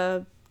kind of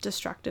a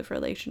destructive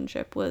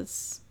relationship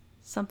was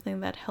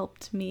something that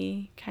helped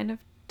me kind of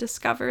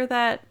discover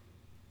that,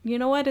 you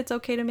know what, it's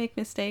okay to make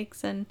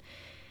mistakes, and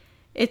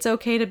it's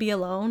okay to be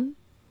alone,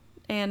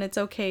 and it's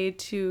okay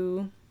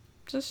to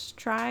just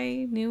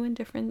try new and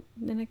different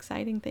and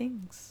exciting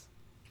things,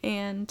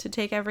 and to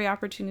take every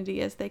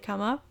opportunity as they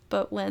come up.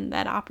 But when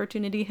that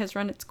opportunity has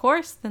run its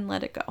course, then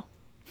let it go.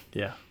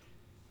 Yeah.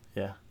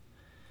 Yeah.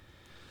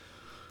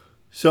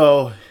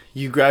 So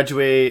you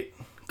graduate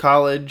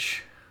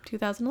college.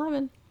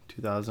 2011.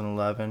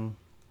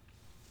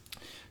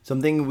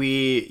 Something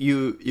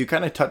you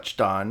kind of touched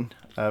on,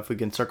 if we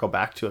can circle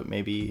back to it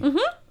maybe.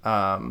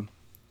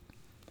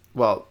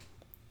 Well,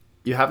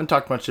 you haven't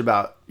talked much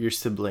about your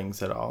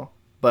siblings at all,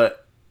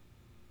 but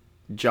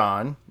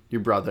John,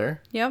 your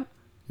brother. Yep.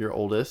 Your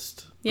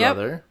oldest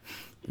brother.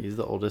 He's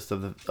the oldest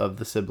of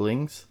the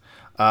siblings.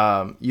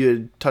 You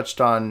had touched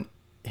on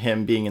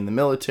him being in the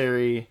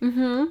military.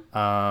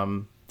 Mm-hmm.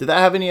 Did that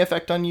have any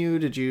effect on you?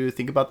 Did you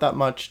think about that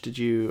much?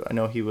 I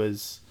know he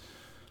was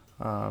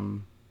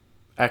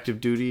active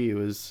duty.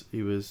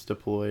 He was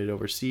deployed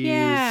overseas.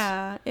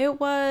 Yeah, it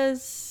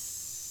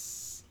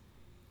was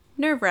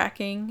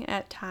nerve-wracking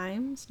at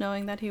times,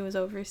 knowing that he was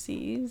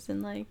overseas,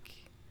 and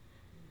like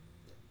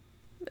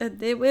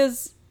it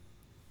was.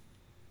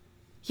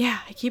 Yeah,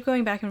 I keep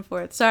going back and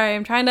forth. Sorry,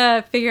 I'm trying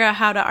to figure out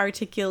how to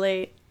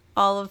articulate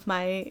all of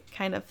my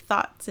kind of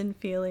thoughts and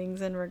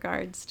feelings in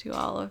regards to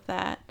all of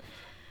that.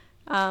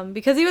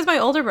 Because he was my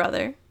older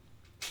brother.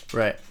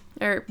 Right.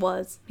 Or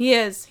was. He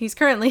is. He's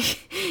currently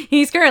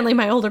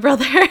my older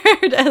brother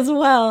as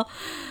well.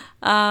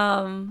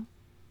 And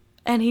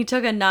he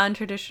took a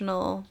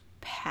non-traditional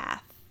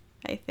path,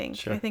 I think.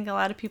 Sure. I think a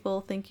lot of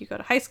people think you go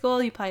to high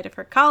school, you apply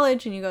for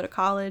college, and you go to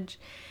college.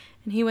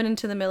 And he went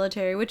into the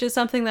military, which is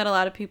something that a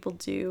lot of people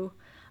do.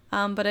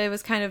 But it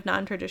was kind of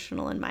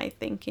non-traditional in my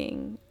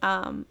thinking.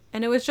 And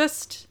it was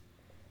just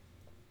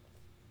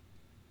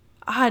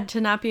odd to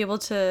not be able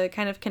to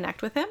kind of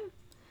connect with him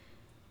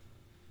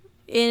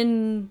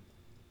in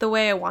the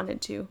way I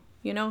wanted to,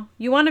 you know?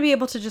 You want to be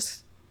able to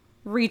just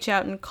reach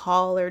out and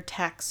call or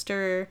text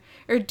or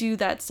do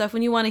that stuff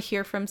when you want to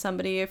hear from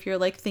somebody. If you're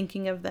like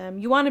thinking of them,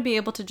 you want to be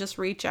able to just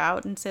reach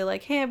out and say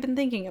like, hey, I've been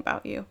thinking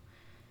about you.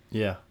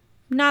 Yeah.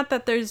 Not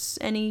that there's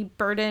any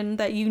burden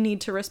that you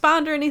need to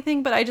respond or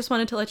anything, but I just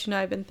wanted to let you know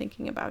I've been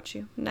thinking about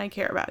you and I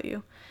care about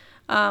you.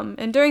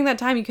 And during that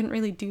time, you couldn't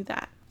really do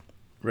that.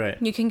 Right.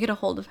 You can get a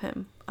hold of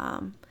him.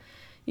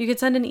 You could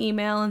send an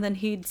email and then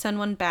he'd send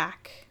one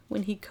back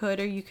when he could,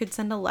 or you could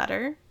send a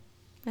letter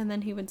and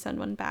then he would send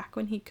one back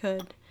when he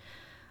could.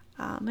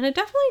 And it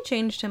definitely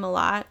changed him a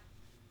lot,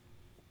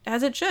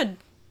 as it should,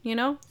 you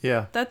know?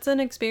 Yeah. That's an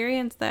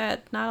experience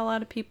that not a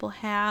lot of people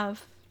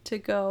have, to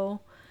go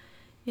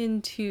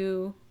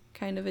into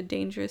kind of a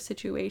dangerous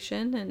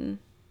situation and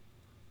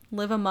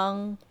live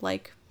among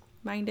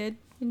like-minded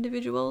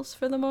individuals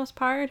for the most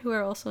part, who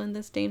are also in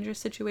this dangerous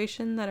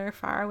situation, that are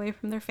far away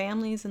from their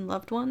families and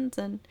loved ones,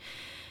 and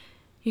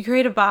you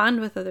create a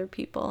bond with other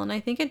people. And I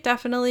think it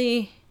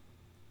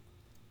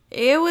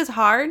was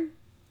hard,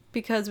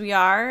 because we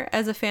are,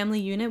 as a family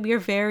unit, we are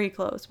very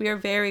close. We are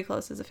very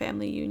close as a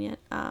family unit.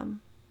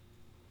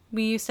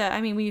 We used to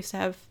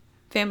have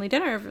family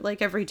dinner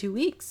like every 2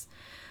 weeks.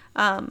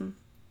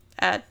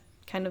 At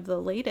kind of the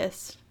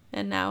latest,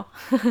 and now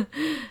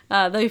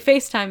they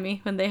FaceTime me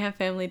when they have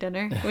family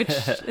dinner, which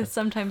is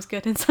sometimes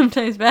good and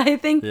sometimes bad. I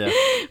think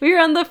we were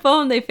on the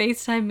phone, they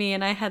FaceTime me,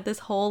 and I had this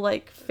whole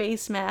like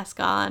face mask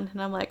on, and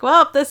I'm like,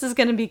 well, this is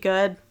gonna be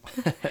good.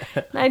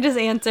 And I just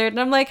answered, and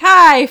I'm like,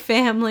 hi,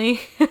 family.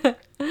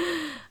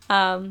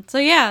 So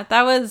yeah,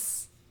 that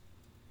was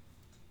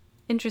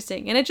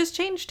interesting, and it just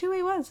changed who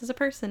he was as a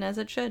person, as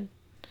it should.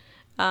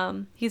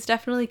 He's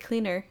definitely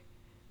cleaner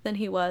than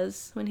he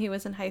was when he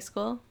was in high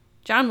school.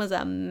 John was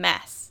a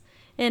mess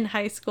in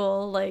high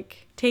school,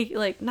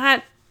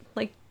 not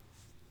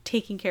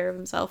taking care of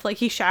himself. Like,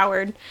 he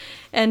showered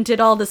and did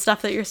all the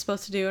stuff that you're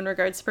supposed to do in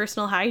regards to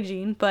personal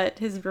hygiene, but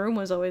his room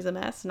was always a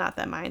mess. Not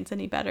that mine's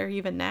any better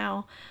even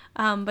now.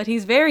 But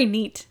he's very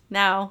neat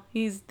now.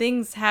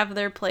 Things have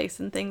their place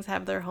and things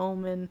have their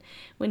home, and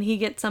when he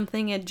gets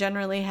something, it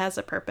generally has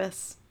a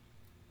purpose.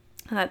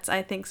 And that's,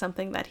 I think,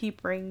 something that he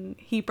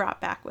brought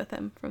back with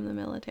him from the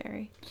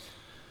military.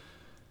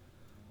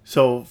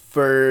 So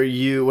for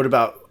you, what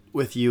about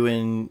with you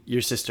and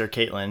your sister,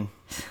 Caitlin?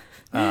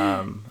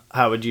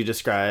 How would you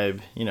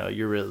describe,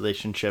 your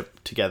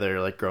relationship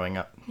together, like growing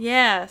up?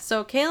 Yeah.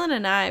 So Caitlin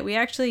and I, we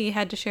actually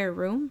had to share a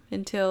room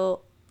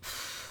until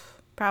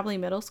probably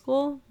middle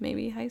school,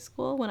 maybe high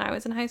school, when I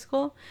was in high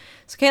school.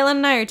 So Caitlin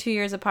and I are 2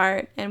 years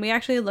apart, and we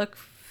actually look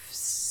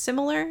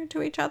similar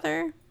to each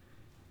other.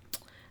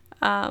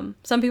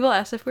 Some people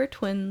ask if we're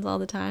twins all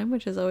the time,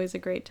 which is always a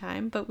great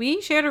time, but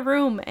we shared a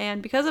room,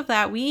 and because of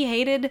that, we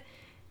hated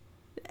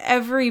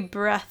every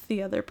breath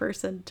the other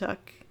person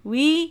took.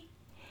 We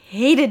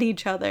hated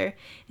each other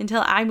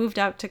until I moved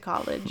out to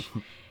college.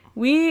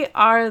 We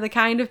are the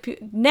kind of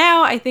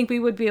now I think we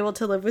would be able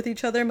to live with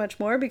each other much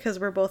more, because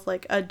we're both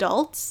like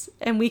adults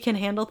and we can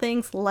handle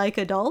things like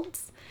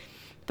adults.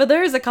 But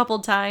there was a couple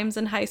times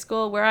in high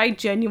school where I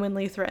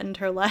genuinely threatened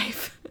her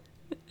life.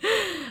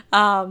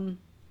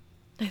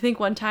 I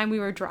think one time we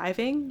were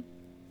driving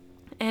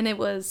and it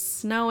was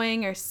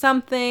snowing or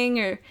something,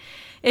 or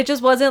it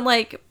just wasn't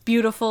like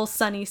beautiful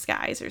sunny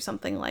skies or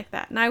something like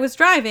that. And I was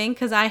driving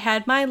because I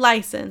had my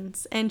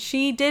license and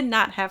she did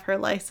not have her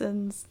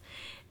license.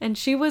 And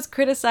she was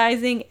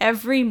criticizing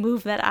every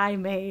move that I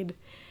made.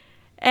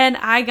 And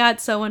I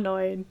got so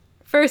annoyed.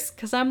 First,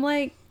 because I'm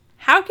like,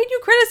 how can you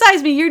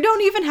criticize me? You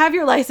don't even have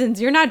your license.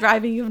 You're not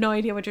driving. You have no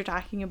idea what you're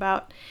talking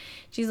about.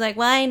 She's like,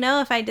 well, I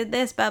know if I did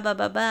this, blah, blah,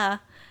 blah, blah.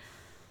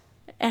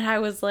 And I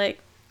was like,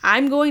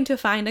 I'm going to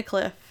find a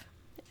cliff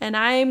and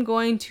I'm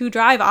going to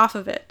drive off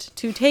of it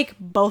to take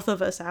both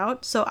of us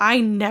out so I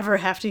never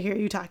have to hear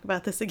you talk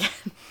about this again.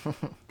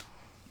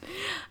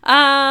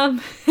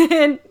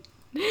 And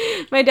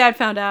my dad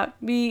found out.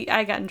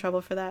 I got in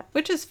trouble for that,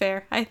 which is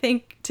fair, I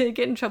think, to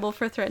get in trouble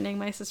for threatening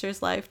my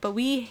sister's life. But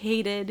we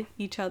hated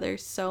each other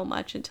so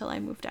much until I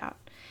moved out.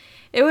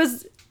 I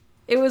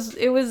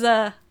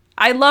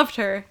loved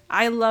her.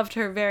 I loved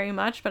her very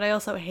much, but I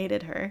also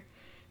hated her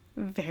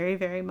very,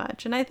 very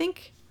much. And I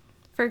think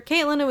for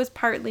Caitlin, it was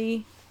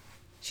partly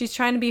she's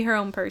trying to be her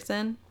own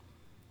person.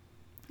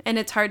 And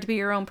it's hard to be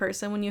your own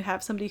person when you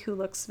have somebody who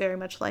looks very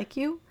much like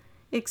you,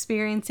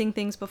 experiencing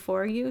things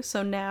before you.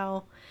 So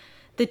now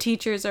the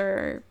teachers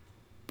are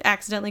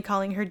accidentally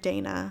calling her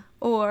Dana,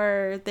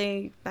 or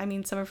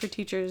some of her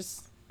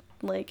teachers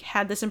like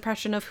had this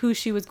impression of who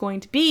she was going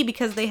to be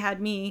because they had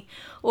me,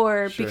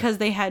 or sure, because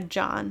they had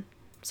John.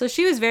 So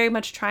she was very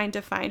much trying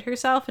to find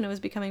herself, and it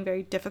was becoming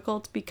very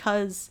difficult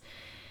because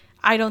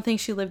I don't think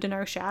she lived in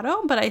our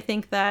shadow, but I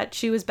think that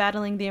she was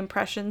battling the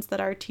impressions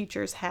that our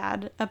teachers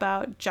had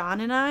about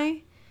John and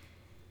I,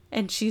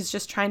 and she's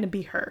just trying to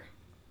be her.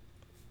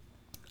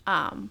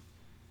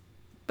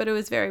 But it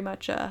was very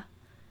much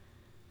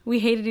we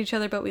hated each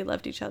other, but we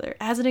loved each other.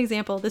 As an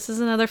example, this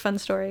is another fun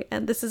story,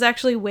 and this is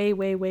actually way,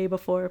 way, way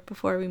before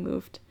we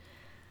moved.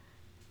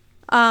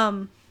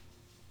 I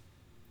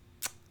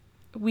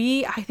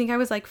think I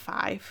was like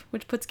 5,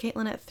 which puts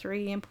Caitlin at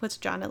 3 and puts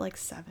John at like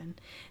 7.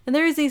 And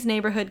there's these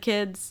neighborhood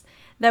kids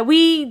that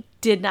we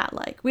did not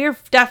like. We were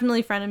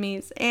definitely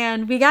frenemies,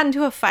 and we got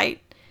into a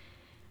fight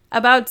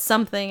about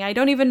something. I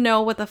don't even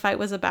know what the fight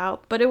was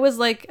about, but it was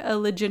like a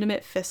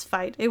legitimate fist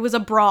fight. It was a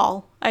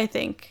brawl, I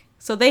think.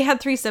 So they had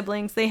 3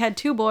 siblings. They had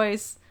 2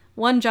 boys,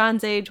 one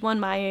John's age,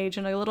 one my age,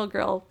 and a little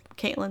girl,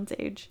 Caitlin's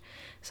age.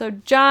 So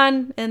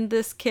John and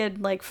this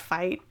kid like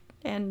fight,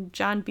 and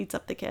John beats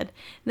up the kid.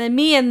 And then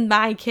me and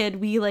my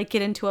kid, we like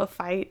get into a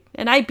fight,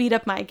 and I beat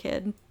up my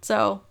kid.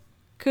 So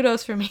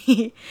kudos for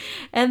me.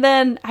 And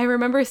then I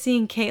remember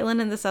seeing Caitlin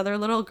and this other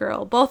little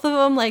girl, both of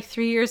them like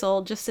 3 years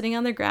old, just sitting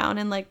on the ground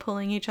and like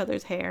pulling each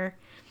other's hair.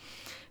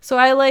 So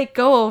I like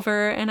go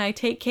over and I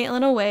take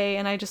Caitlin away,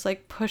 and I just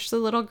like push the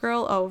little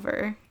girl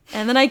over.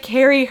 And then I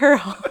carry her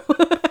home. And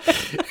then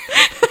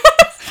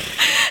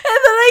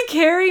I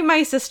carry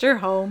my sister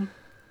home.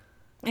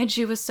 And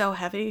she was so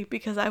heavy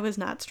because I was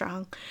not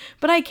strong.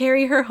 But I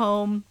carry her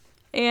home,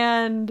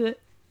 and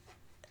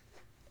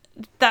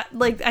that,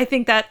 like, I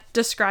think that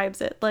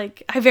describes it.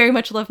 Like, I very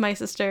much love my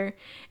sister,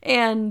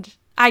 and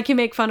I can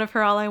make fun of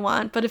her all I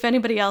want, but if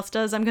anybody else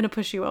does, I'm going to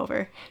push you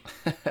over.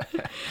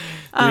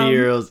 3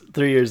 years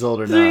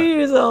old or not. 3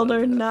 years old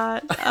or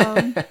not.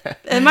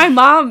 And my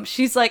mom,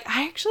 she's like,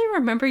 I actually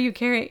remember you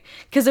carrying,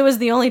 because it was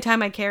the only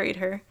time I carried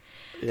her.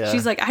 Yeah.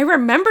 She's like, I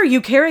remember you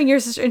carrying your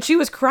sister, and she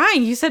was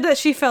crying. You said that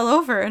she fell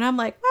over, and I'm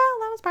like, well,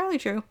 that was probably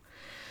true.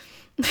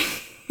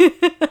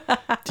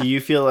 Do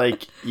you feel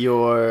like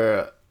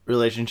your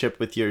relationship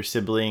with your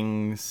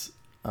siblings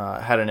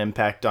had an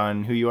impact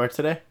on who you are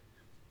today?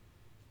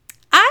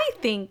 I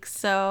think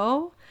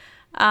so.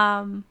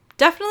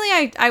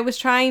 Definitely I was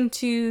trying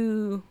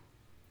to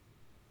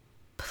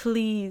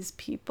please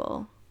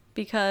people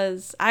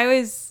because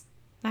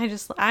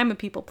I'm a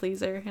people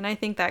pleaser, and I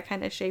think that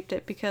kind of shaped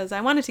it because I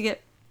wanted to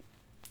get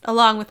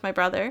along with my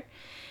brother,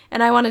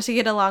 and I wanted to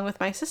get along with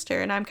my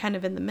sister, and I'm kind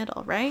of in the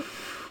middle, right?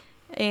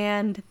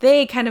 And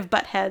they kind of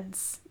butt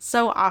heads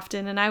so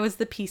often, and I was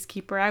the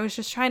peacekeeper. I was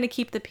just trying to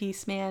keep the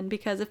peace, man,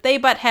 because if they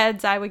butt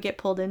heads, I would get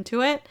pulled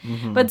into it.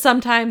 Mm-hmm. But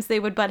sometimes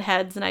they would butt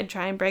heads, and I'd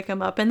try and break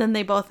them up, and then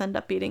they both end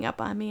up beating up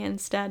on me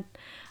instead.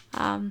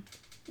 And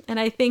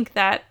I think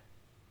that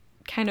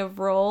kind of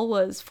role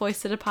was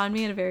foisted upon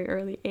me at a very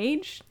early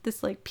age,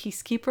 this like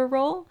peacekeeper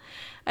role.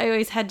 I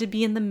always had to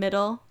be in the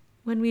middle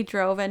when we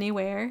drove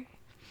anywhere.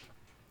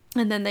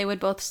 And then they would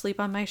both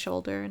sleep on my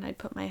shoulder, and I'd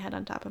put my head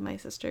on top of my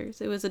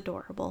sister's. It was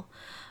adorable.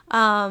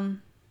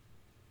 And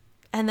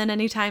then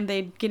anytime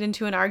they'd get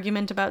into an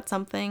argument about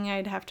something,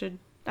 I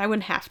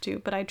wouldn't have to,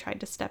 but I tried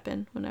to step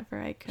in whenever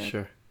I could.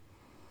 Sure.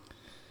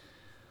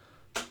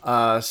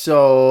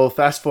 So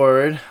fast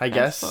forward, I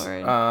guess.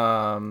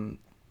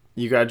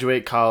 You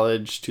graduate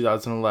college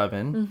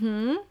 2011.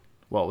 Mm-hmm.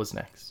 What was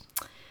next?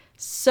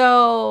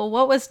 So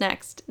what was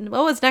next?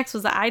 What was next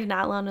was that I did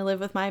not want to live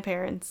with my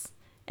parents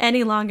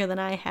any longer than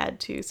I had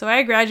to. So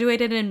I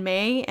graduated in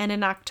May, and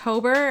in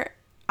October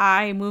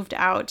I moved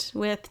out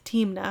with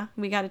Timna.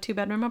 We got a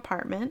 2-bedroom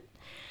apartment.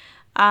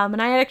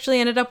 And I actually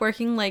ended up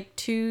working like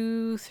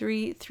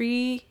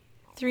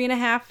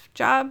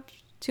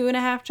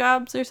 2.5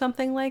 jobs or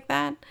something like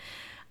that.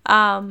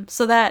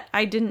 So that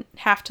I didn't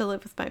have to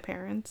live with my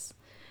parents.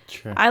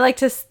 Sure. I like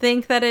to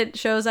think that it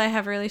shows I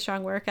have really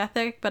strong work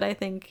ethic, but I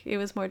think it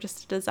was more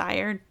just a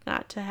desire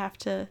not to have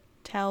to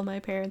tell my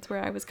parents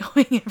where I was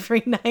going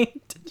every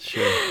night.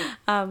 Sure.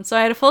 So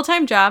I had a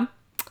full-time job.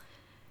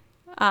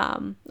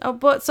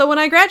 So when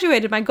I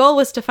graduated, my goal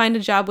was to find a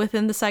job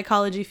within the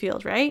psychology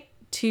field, right?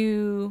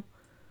 To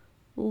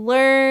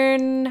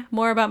learn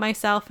more about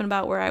myself and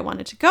about where I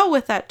wanted to go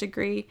with that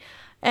degree.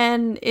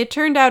 And it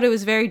turned out it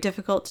was very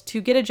difficult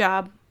to get a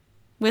job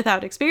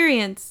without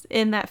experience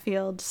in that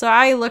field. So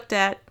I looked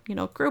at,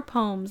 group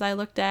homes. I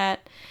looked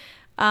at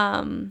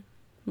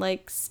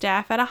like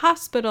staff at a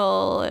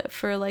hospital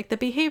for like the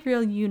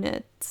behavioral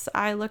units.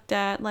 I looked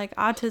at like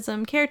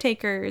autism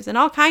caretakers and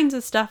all kinds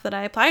of stuff that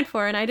I applied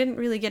for, and I didn't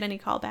really get any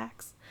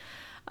callbacks.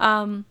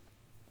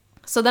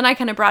 So then I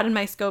kind of broadened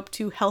my scope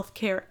to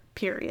healthcare,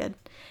 period.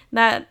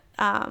 I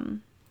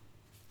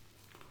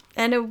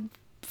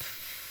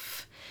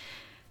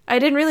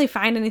didn't really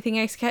find anything.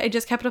 I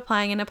just kept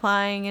applying.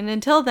 And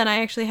until then, I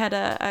actually had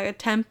a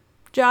temp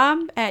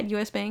job at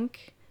U.S.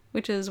 Bank,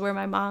 which is where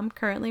my mom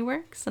currently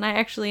works. And I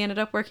actually ended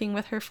up working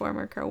with her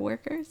former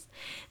coworkers.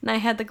 And I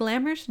had the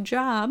glamorous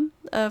job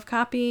of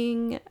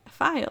copying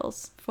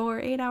files for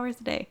 8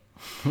 hours a day,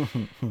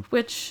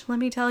 which, let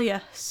me tell you,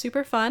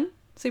 super fun,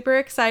 super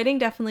exciting,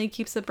 definitely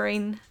keeps the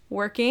brain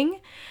working.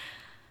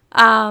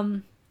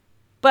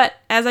 But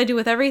as I do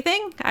with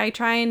everything, I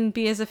try and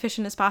be as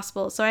efficient as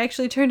possible. So I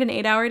actually turned an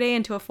 8-hour day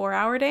into a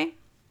 4-hour day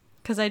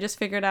because I just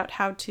figured out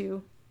how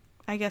to,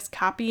 I guess,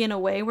 copy in a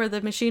way where the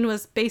machine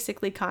was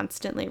basically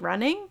constantly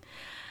running,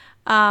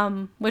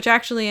 which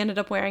actually ended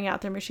up wearing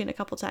out their machine a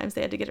couple times.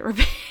 They had to get it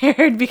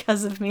repaired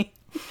because of me.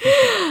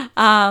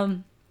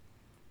 And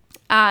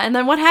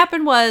then what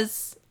happened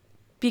was,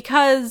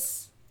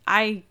 because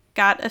I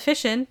got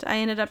efficient, I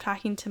ended up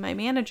talking to my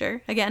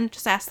manager. Again,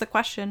 just ask the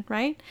question,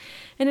 right?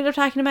 Ended up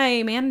talking to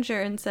my manager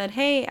and said,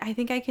 hey, I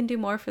think I can do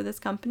more for this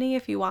company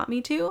if you want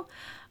me to.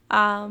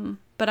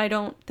 But I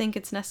don't think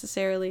it's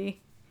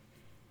necessarily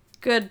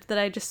good that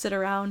I just sit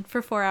around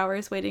for 4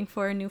 hours waiting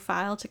for a new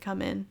file to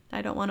come in.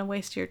 I don't want to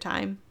waste your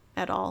time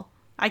at all.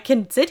 I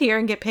can sit here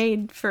and get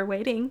paid for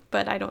waiting,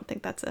 but I don't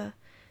think that's a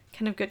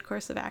kind of good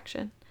course of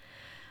action.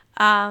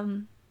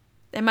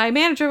 And my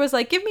manager was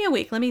like, give me a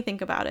week, let me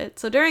think about it.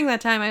 So during that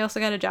time, I also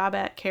got a job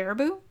at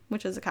Caribou,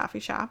 which is a coffee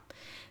shop.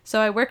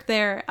 So I worked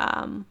there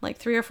like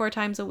 3 or 4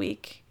 times a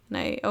week. And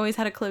I always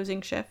had a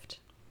closing shift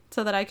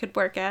so that I could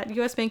work at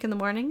U.S. Bank in the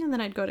morning, and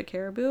then I'd go to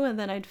Caribou, and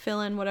then I'd fill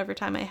in whatever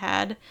time I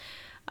had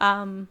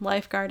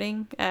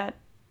lifeguarding at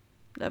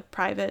a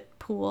private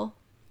pool.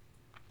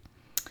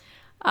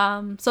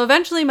 So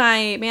eventually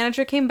my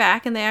manager came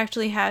back, and they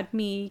actually had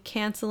me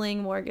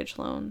canceling mortgage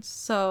loans.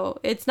 So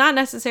it's not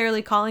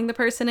necessarily calling the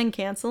person and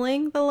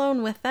canceling the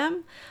loan with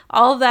them.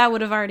 All of that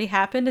would have already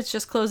happened. It's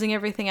just closing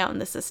everything out in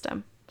the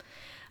system.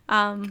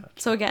 Gotcha.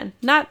 So again,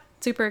 not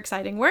super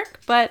exciting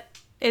work, but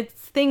it's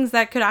things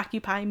that could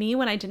occupy me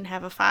when I didn't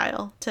have a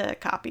file to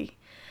copy.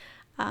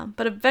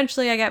 But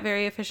eventually I got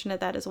very efficient at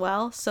that as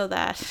well, so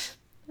that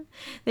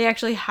they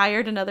actually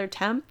hired another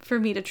temp for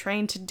me to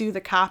train to do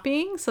the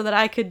copying so that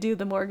I could do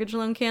the mortgage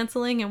loan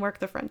canceling and work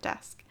the front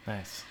desk.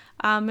 Nice.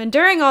 And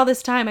during all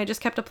this time, I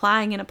just kept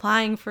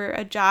applying for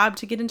a job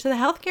to get into the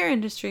healthcare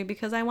industry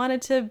because I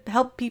wanted to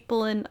help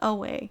people in a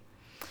way.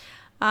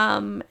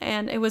 And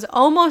it was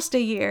almost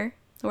a year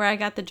where I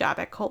got the job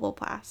at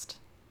Coloplast,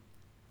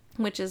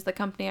 which is the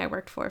company I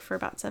worked for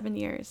about 7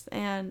 years.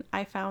 And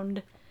I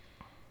found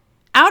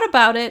out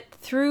about it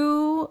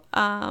through...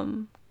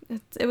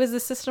 it was a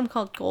system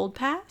called Gold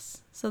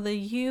Pass. So the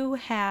U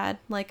had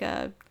like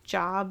a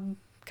job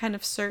kind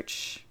of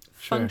search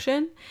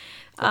function.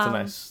 That's a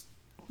nice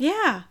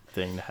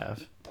thing to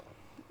have.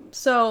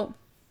 So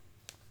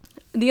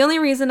the only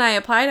reason I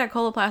applied at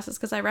Coloplast is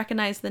because I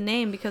recognized the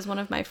name because one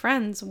of my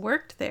friends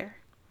worked there.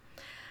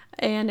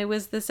 And it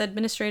was this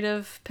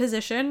administrative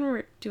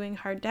position doing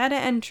hard data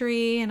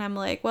entry. And I'm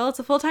like, well, it's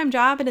a full-time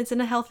job and it's in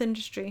the health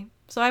industry.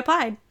 So I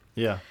applied.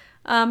 Yeah.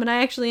 And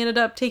I actually ended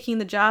up taking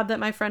the job that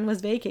my friend was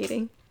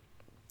vacating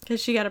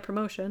because she got a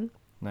promotion.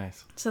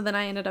 Nice. So then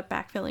I ended up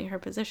backfilling her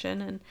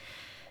position and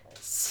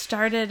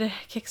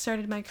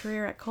kickstarted my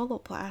career at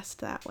Coloplast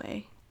that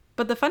way.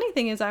 But the funny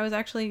thing is I was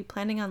actually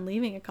planning on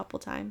leaving a couple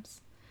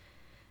times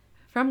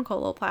from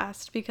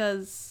Coloplast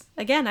because,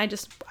 again,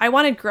 I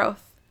wanted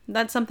growth.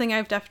 That's something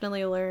I've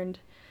definitely learned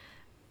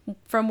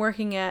from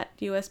working at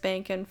U.S.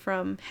 Bank and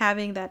from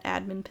having that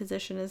admin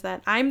position is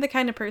that I'm the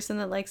kind of person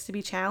that likes to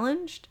be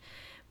challenged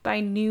by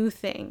new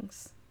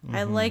things. Mm-hmm.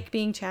 I like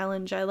being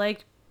challenged. I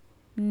like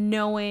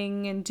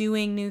knowing and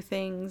doing new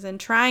things and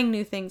trying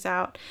new things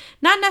out.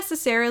 Not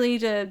necessarily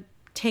to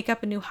take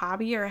up a new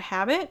hobby or a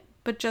habit,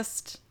 but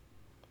just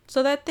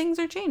so that things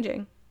are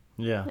changing.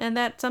 Yeah. And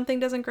that something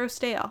doesn't grow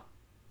stale.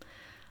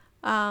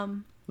 I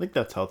think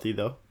that's healthy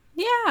though.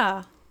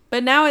 Yeah.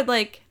 But now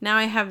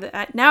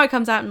it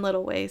comes out in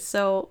little ways.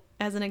 So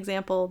as an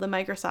example, the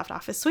Microsoft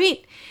Office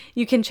Suite,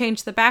 you can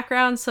change the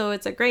background so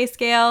it's a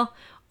grayscale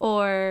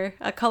or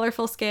a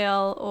colorful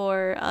scale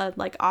or a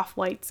like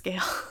off-white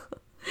scale.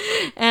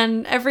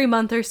 And every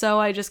month or so,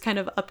 I just kind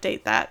of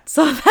update that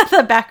so that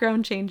the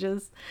background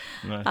changes.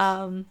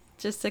 Nice.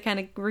 Just to kind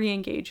of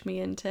re-engage me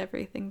into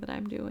everything that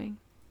I'm doing.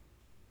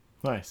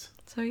 Nice.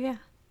 So yeah.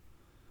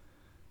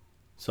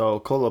 So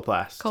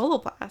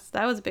Coloplast,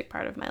 that was a big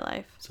part of my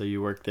life. So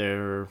you worked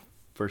there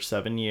for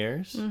 7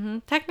 years? Mm-hmm.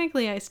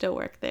 Technically, I still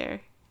work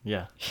there.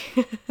 Yeah.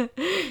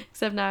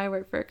 Except now I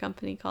work for a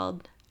company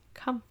called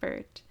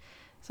Comfort.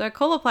 So at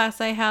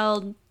Coloplast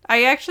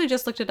I actually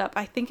just looked it up.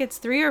 I think it's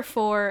 3 or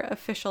 4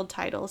 official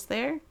titles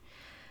there,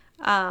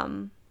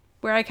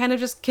 where I kind of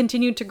just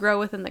continued to grow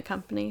within the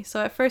company.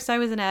 So at first I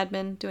was an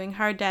admin doing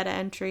hard data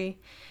entry.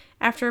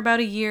 After about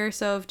a year or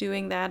so of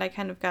doing that, I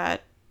kind of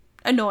got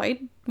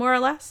annoyed, more or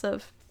less,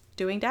 of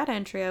doing data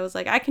entry. I was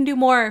like, I can do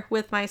more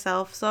with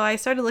myself. So I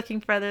started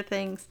looking for other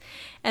things.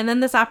 And then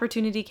this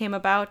opportunity came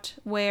about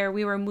where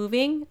we were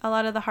moving a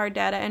lot of the hard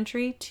data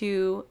entry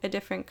to a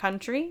different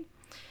country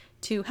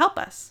to help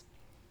us.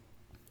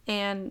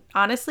 And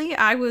honestly,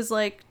 I was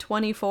like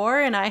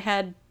 24 and I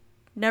had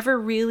never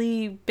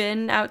really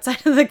been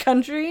outside of the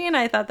country, and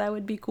I thought that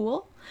would be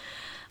cool.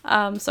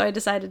 So I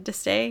decided to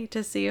stay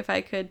to see if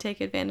I could take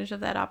advantage of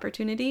that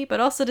opportunity, but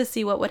also to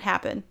see what would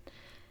happen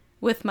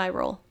with my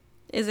role.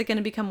 Is it going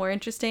to become more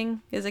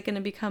interesting? Is it going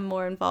to become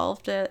more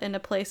involved in a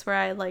place where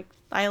I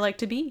like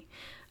to be?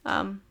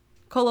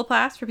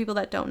 Coloplast, for people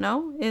that don't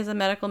know, is a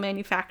medical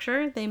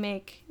manufacturer. They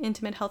make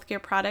intimate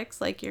healthcare products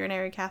like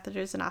urinary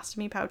catheters and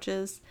ostomy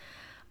pouches.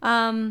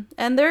 And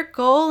their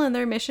goal and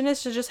their mission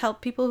is to just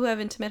help people who have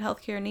intimate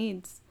healthcare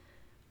needs.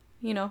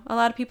 You know, a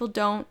lot of people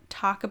don't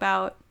talk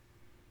about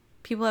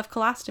people who have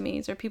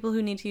colostomies or people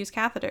who need to use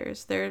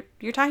catheters.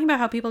 You're talking about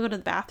how people go to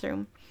the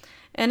bathroom,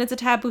 and it's a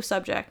taboo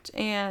subject,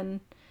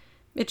 and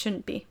it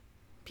shouldn't be.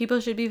 People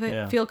should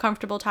feel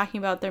comfortable talking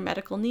about their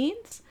medical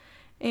needs,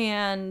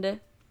 and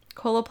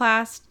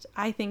Coloplast,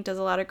 I think, does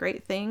a lot of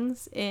great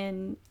things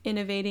in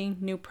innovating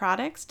new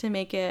products to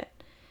make it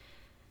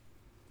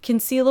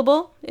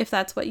concealable, if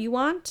that's what you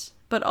want,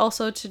 but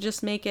also to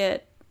just make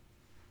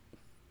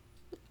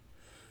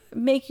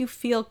you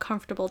feel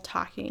comfortable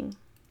talking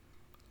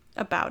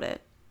about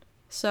it.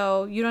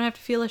 So you don't have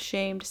to feel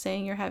ashamed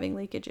saying you're having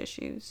leakage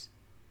issues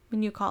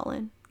when you call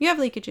in. You have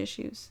leakage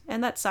issues,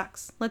 and that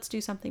sucks. Let's do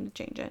something to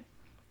change it.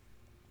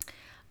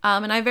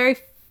 And I very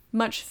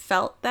much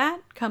felt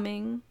that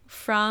coming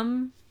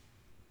from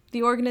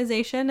the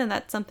organization, and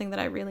that's something that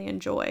I really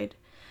enjoyed.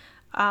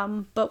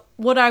 But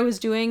what I was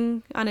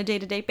doing on a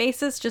day-to-day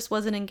basis just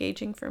wasn't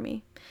engaging for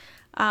me.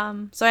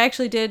 So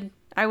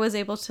I was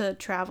able to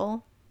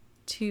travel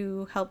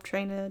to help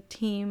train a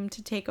team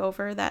to take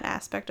over that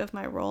aspect of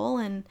my role.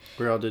 And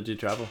where all did you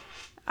travel?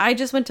 I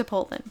just went to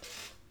Poland.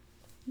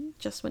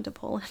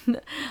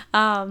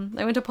 I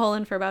went to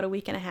Poland for about a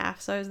week and a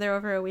half. So I was there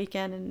over a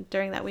weekend, and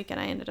during that weekend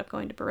I ended up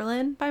going to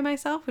Berlin by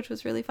myself, which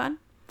was really fun.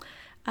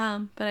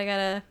 But I got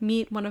to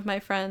meet one of my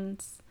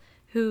friends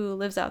who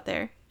lives out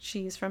there.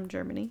 She's from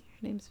Germany.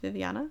 Her name's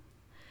Viviana.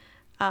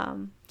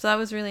 So that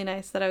was really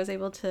nice that I was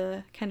able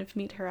to kind of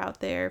meet her out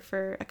there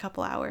for a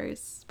couple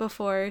hours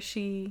before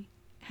she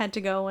had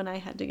to go and I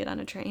had to get on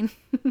a train.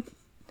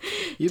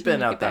 You've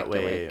been out that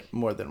way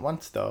more than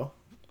once, though.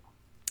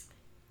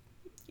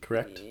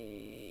 Correct?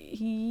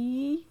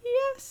 Yes,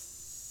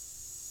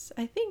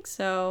 I think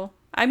so.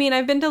 I mean,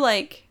 I've been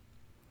to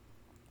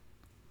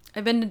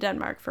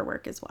Denmark for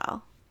work as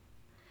well.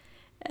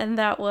 And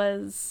that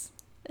was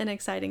an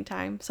exciting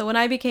time. So when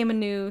I became a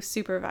new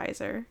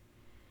supervisor,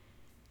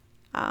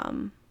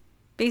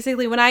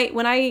 basically when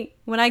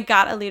I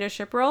got a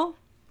leadership role,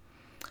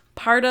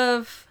 part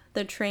of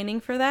the training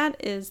for that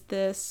is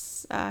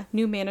this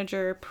new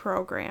manager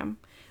program,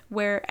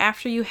 where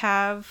after you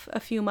have a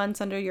few months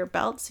under your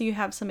belt, so you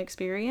have some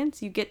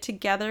experience, you get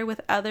together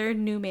with other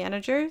new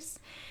managers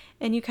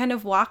and you kind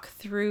of walk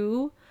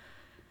through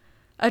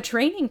a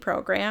training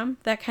program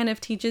that kind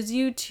of teaches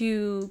you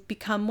to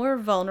become more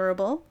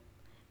vulnerable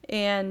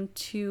and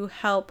to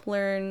help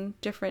learn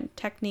different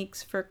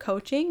techniques for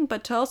coaching,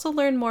 but to also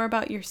learn more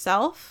about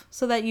yourself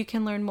so that you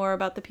can learn more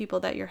about the people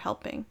that you're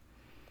helping.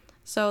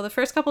 So the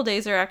first couple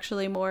days are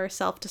actually more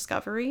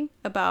self-discovery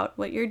about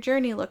what your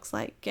journey looks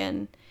like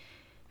and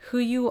who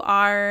you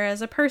are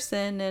as a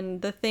person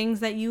and the things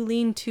that you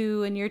lean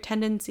to and your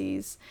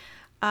tendencies,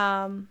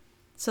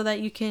 so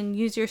that you can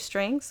use your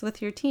strengths with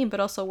your team, but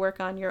also work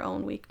on your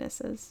own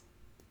weaknesses.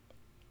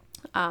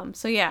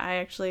 So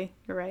yeah,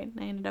 you're right.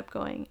 I ended up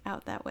going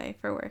out that way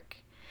for work.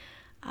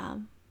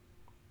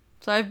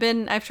 So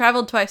I've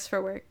traveled twice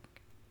for work,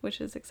 which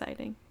is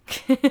exciting.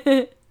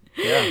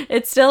 Yeah.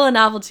 It's still a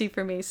novelty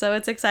for me, so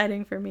it's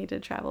exciting for me to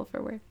travel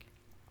for work.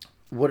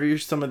 What are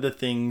some of the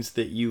things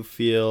that you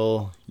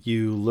feel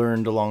you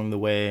learned along the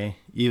way,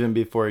 even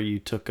before you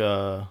took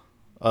a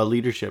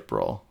leadership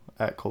role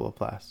at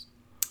Coloplast?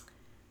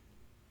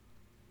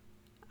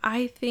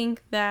 I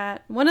think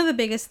that one of the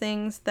biggest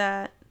things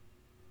that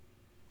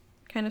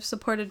kind of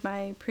supported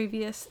my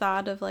previous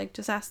thought of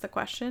just ask the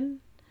question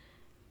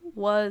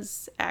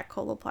was at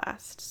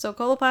Coloplast. So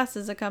Coloplast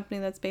is a company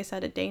that's based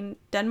out of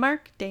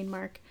Denmark,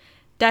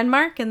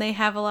 and they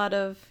have a lot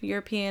of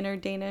European or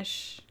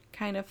Danish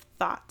kind of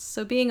thoughts.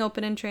 So being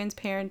open and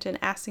transparent and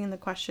asking the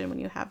question when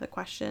you have the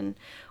question,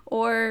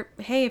 or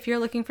hey, if you're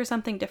looking for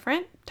something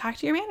different, talk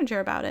to your manager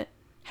about it.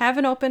 Have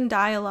an open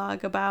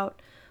dialogue about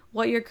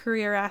what your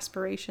career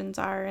aspirations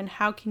are and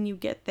how can you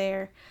get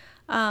there.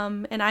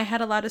 And I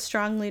had a lot of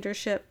strong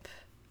leadership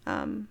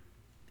in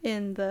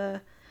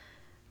the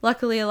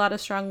luckily a lot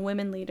of strong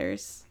women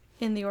leaders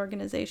in the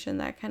organization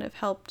that kind of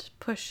helped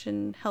push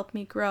and help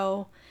me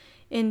grow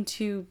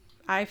into,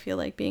 I feel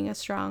like, being a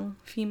strong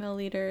female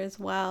leader as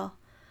well.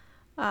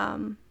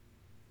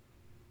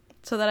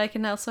 So that I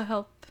can also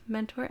help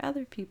mentor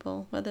other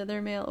people, whether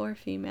they're male or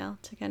female,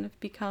 to kind of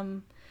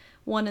become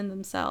one in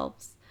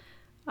themselves.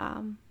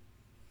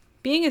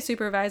 Being a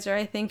supervisor,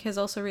 I think, has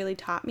also really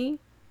taught me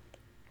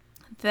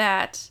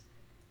that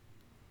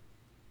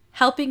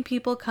helping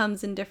people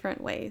comes in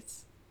different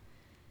ways.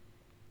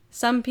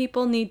 Some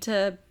people need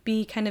to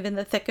be kind of in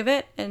the thick of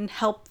it and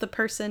help the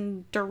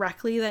person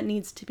directly that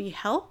needs to be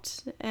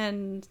helped.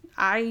 And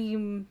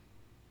I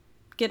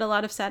get a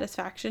lot of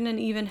satisfaction in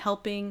even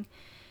helping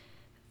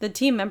the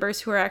team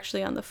members who are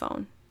actually on the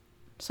phone.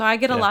 So I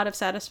get a lot of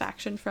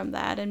satisfaction from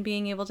that and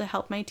being able to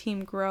help my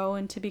team grow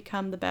and to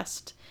become the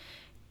best,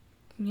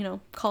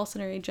 call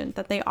center agent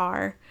that they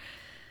are,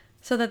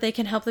 so that they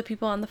can help the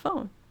people on the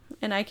phone.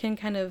 And I can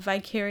kind of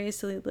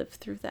vicariously live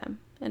through them.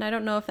 And I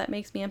don't know if that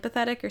makes me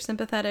empathetic or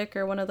sympathetic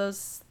or one of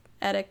those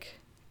etic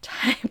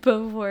type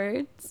of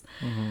words.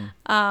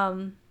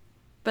 Mm-hmm.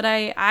 But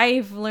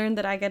I've learned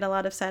that I get a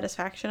lot of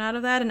satisfaction out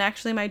of that. And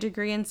actually my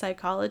degree in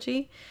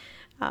psychology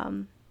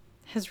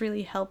has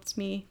really helped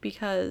me,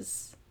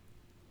 because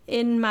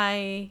in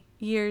my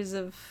years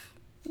of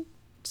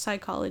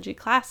psychology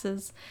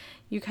classes,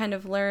 you kind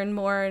of learn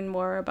more and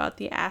more about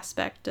the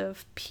aspect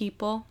of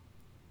people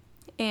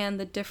and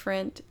the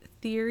different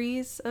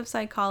theories of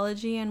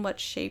psychology and what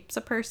shapes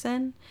a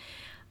person,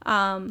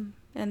 and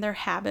their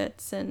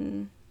habits.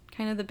 And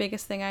kind of the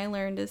biggest thing I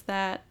learned is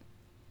that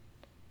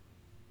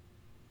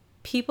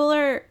people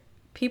are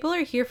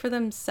here for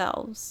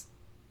themselves.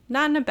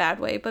 Not in a bad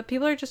way, but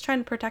people are just trying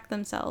to protect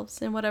themselves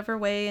in whatever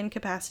way and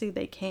capacity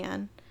they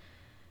can.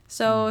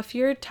 So if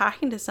you're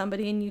talking to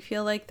somebody and you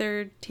feel like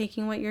they're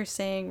taking what you're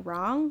saying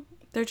wrong,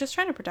 they're just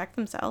trying to protect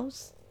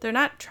themselves. They're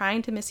not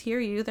trying to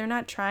mishear you. They're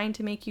not trying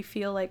to make you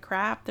feel like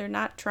crap. They're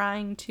not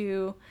trying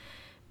to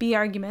be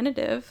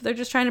argumentative. They're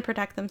just trying to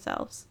protect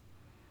themselves.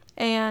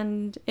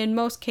 And in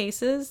most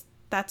cases,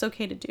 that's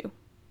okay to do.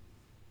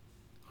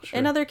 Sure.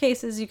 In other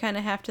cases, you kind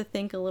of have to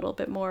think a little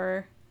bit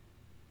more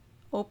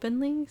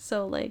openly.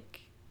 So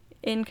like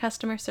in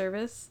customer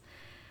service,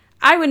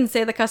 I wouldn't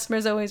say the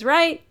customer's always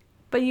right,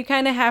 but you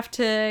kind of have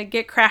to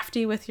get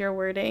crafty with your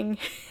wording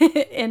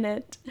in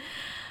it,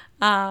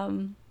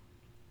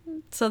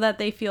 so that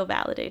they feel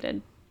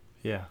validated.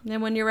 Yeah.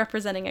 And when you're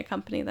representing a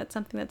company, that's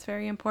something that's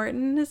very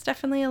important. It's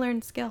definitely a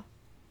learned skill.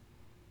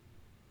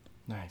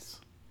 Nice.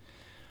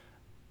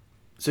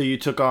 So you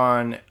took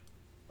on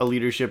a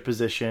leadership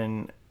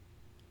position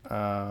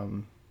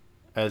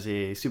as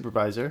a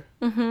supervisor.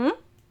 Mm-hmm.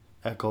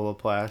 At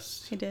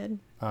Coloplast. I did.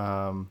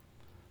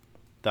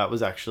 That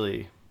was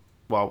actually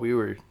while we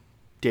were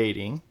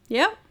dating.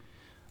 Yep.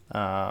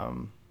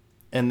 And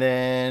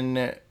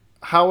then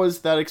how was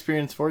that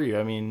experience for you?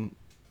 I mean,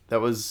 that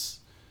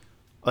was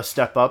a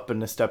step up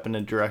and a step in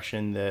a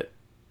direction that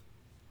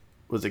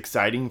was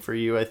exciting for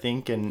you, I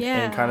think, and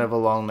kind of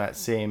along that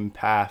same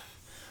path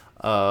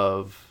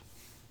of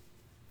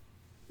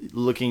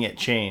looking at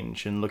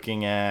change and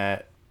looking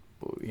at,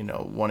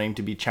 wanting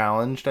to be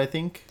challenged, I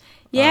think.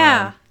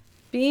 Yeah.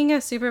 Being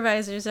a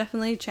supervisor is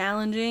definitely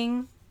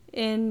challenging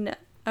in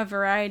a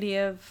variety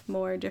of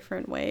more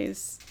different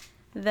ways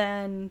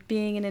than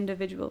being an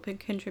individual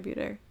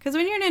contributor. Because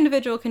when you're an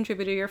individual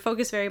contributor, you're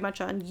focused very much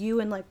on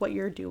you and like what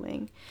you're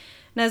doing.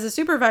 And as a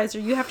supervisor,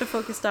 you have to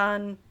focus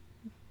on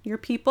your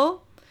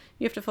people.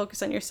 You have to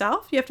focus on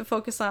yourself. You have to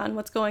focus on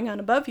what's going on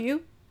above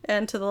you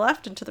and to the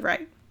left and to the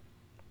right.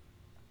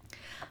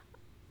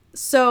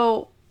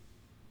 So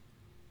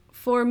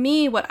for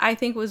me, what I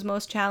think was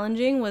most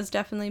challenging was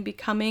definitely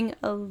becoming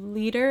a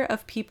leader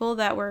of people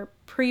that were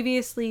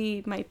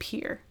previously my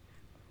peer.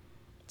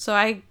 So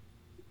I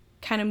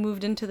kind of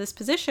moved into this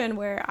position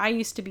where I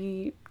used to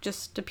be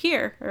just a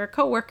peer or a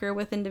coworker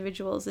with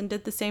individuals and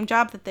did the same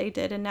job that they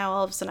did, and now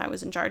all of a sudden I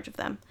was in charge of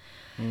them.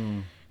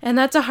 And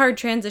that's a hard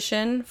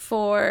transition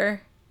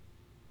for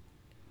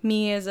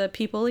me as a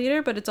people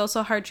leader, but it's also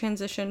a hard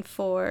transition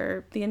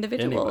for the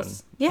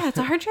individuals. Yeah, it's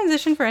a hard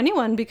transition for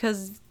anyone,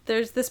 because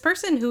there's this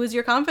person who is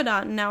your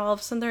confidant, and now all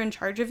of a sudden they're in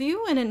charge of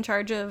you and in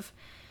charge of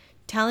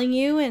telling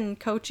you and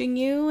coaching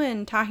you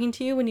and talking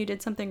to you when you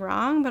did something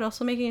wrong, but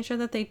also making sure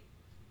that they,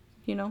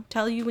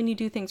 tell you when you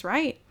do things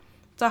right.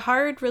 It's a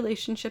hard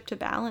relationship to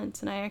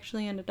balance, and I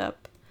actually ended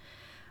up,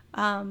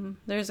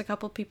 there's a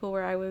couple people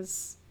where I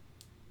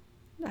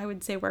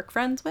would say work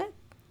friends with,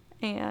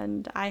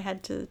 and I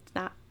had to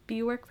not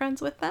be work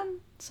friends with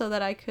them so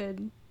that I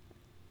could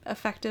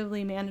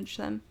effectively manage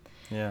them.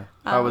 Yeah.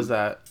 How was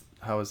that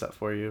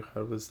for you?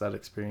 How was that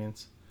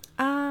experience?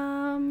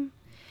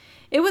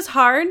 It was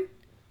hard.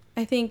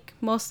 I think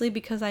mostly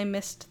because I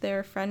missed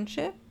their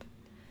friendship.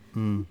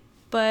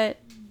 But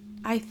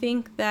I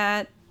think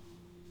that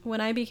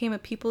when I became a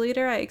people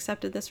leader, I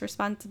accepted this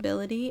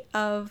responsibility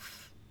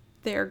of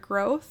their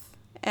growth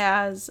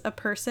as a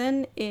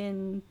person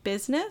in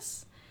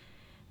business.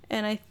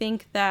 And I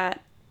think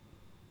that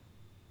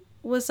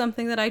was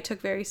something that I took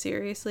very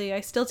seriously.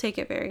 I still take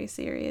it very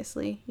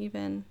seriously,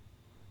 even,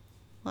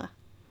 well,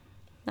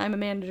 I'm a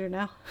manager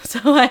now,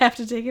 so I have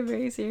to take it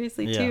very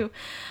seriously too.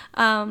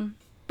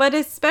 But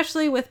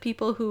especially with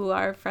people who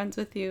are friends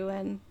with you,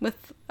 and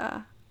with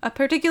a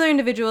particular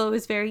individual, it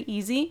was very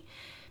easy.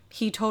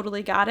 He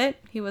totally got it.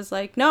 He was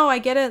like, no, I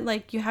get it.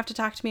 Like, you have to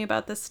talk to me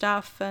about this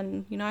stuff.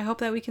 And, you know, I hope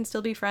that we can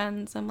still be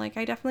friends. I'm like,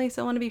 I definitely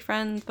still want to be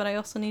friends, but I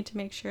also need to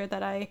make sure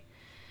that I,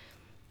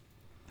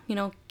 you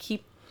know,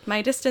 keep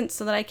my distance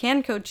so that I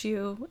can coach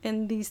you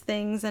in these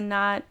things and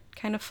not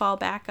kind of fall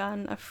back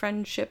on a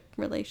friendship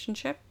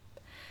relationship.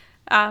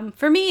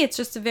 For me, it's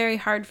just very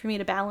hard for me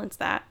to balance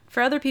that.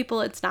 For other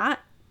people, it's not.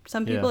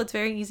 Some people, it's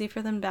very easy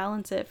for them to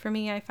balance it. For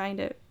me, I find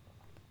it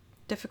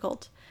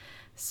difficult.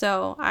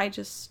 So I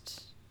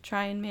just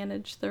try and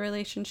manage the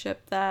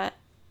relationship that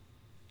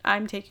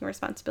I'm taking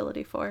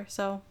responsibility for.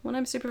 So when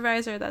I'm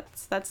supervisor,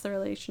 that's the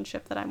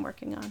relationship that I'm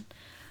working on.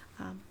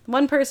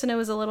 One person, it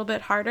was a little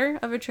bit harder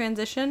of a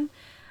transition.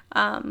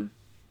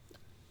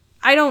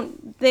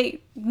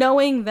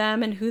 Knowing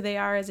them and who they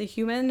are as a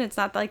human, it's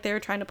not like they were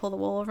trying to pull the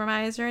wool over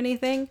my eyes or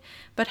anything,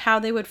 but how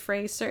they would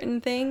phrase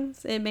certain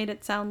things, it made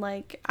it sound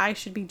like I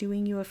should be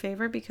doing you a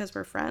favor because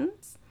we're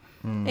friends.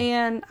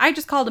 And I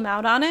just called him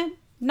out on it,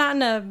 not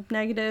in a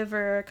negative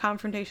or a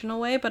confrontational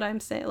way, but I'm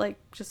saying, like,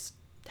 just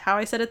how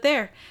I said it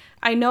there.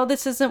 I know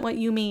this isn't what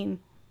you mean,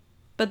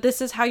 but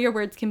this is how your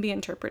words can be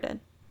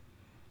interpreted.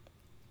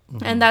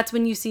 And that's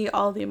when you see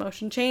all the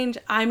emotion change.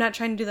 I'm not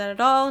trying to do that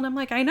at all. And I'm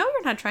like, I know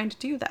you're not trying to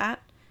do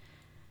that.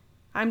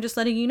 I'm just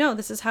letting you know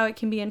this is how it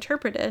can be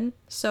interpreted.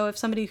 So if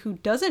somebody who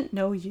doesn't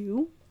know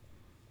you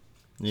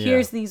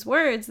hears these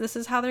words, this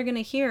is how they're going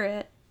to hear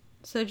it.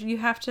 So you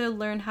have to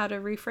learn how to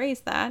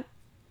rephrase that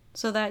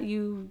so that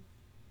you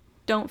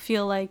don't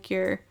feel like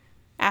you're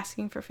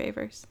asking for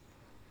favors.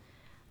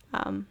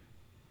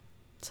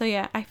 So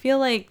yeah, I feel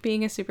like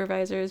being a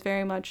supervisor is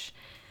very much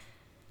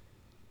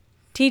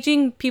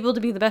teaching people to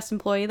be the best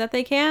employee that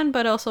they can,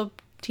 but also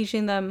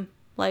teaching them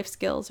life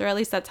skills, or at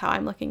least that's how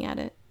I'm looking at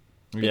it.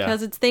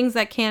 Because it's things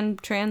that can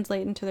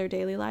translate into their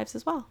daily lives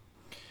as well.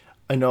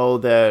 I know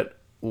that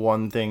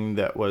one thing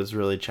that was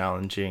really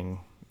challenging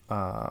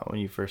when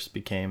you first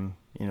became,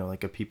 you know,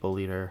 like a people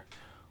leader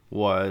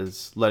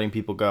was letting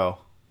people go.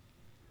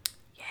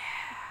 Yeah,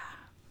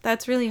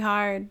 that's really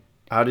hard.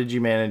 How did you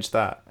manage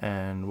that?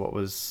 And what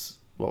was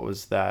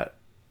that?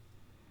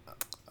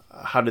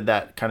 How did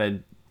that kind of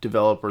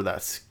develop, or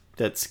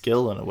that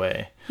skill in a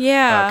way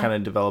kind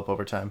of develop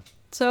over time?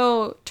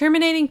 So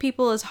terminating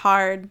people is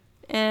hard,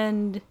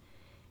 and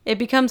it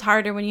becomes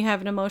harder when you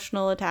have an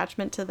emotional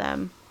attachment to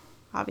them,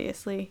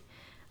 obviously.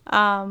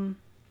 The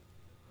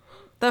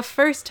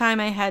first time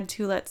I had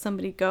to let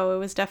somebody go, it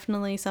was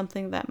definitely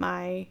something that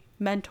my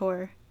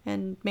mentor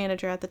and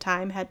manager at the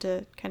time had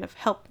to kind of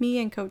help me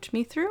and coach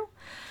me through,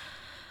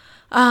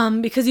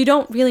 because you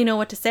don't really know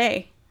what to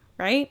say,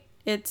 right?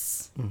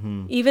 It's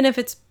even if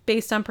it's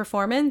based on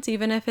performance,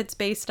 even if it's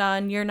based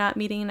on you're not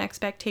meeting an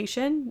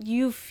expectation,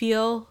 you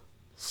feel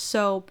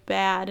so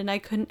bad. And I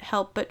couldn't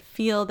help but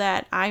feel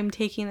that I'm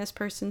taking this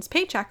person's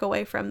paycheck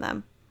away from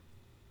them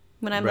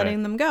when I'm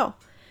letting them go.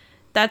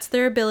 That's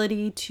their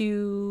ability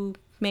to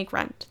make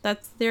rent.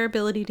 That's their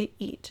ability to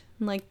eat.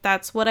 Like,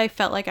 that's what I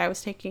felt like I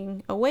was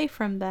taking away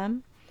from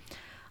them.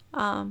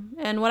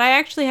 And what I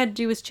actually had to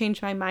do was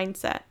change my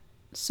mindset.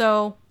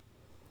 So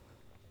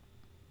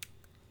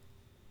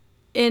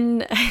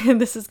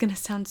this is going to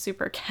sound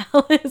super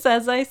callous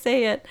as I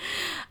say it.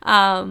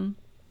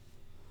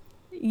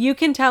 You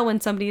can tell when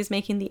somebody is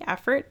making the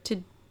effort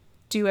to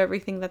do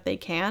everything that they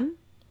can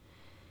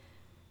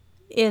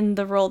in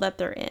the role that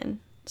they're in.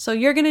 So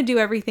you're going to do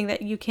everything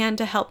that you can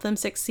to help them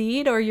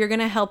succeed, or you're going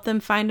to help them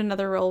find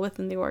another role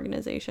within the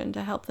organization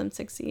to help them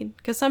succeed.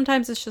 Because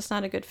sometimes it's just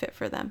not a good fit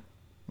for them.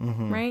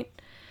 Right?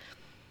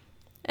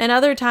 And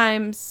other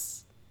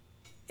times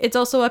it's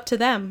also up to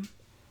them.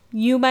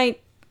 You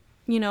might,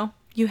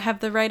 you have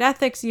the right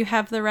ethics, you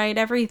have the right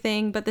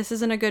everything, but this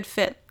isn't a good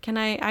fit.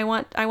 I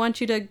want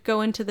you to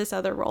go into this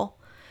other role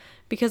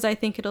because I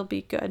think it'll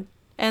be good.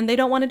 And they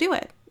don't want to do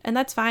it. And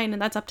that's fine,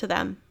 and that's up to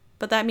them.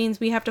 But that means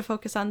we have to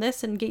focus on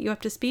this and get you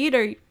up to speed,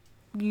 or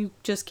you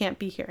just can't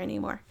be here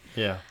anymore.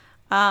 Yeah.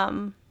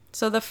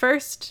 So the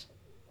first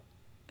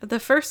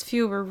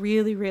few were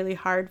really, really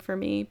hard for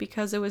me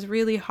because it was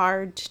really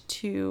hard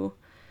to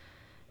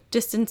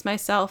distance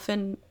myself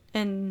and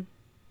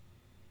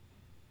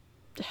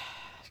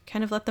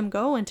kind of let them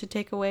go and to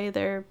take away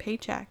their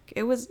paycheck.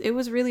 It was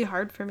really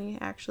hard for me,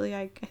 actually.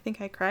 I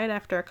think I cried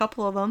after a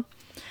couple of them.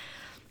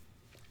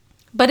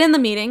 But in the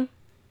meeting,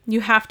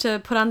 you have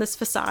to put on this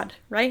facade,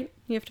 right?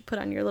 You have to put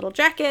on your little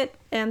jacket,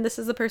 and this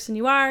is the person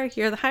you are.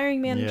 You're the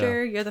hiring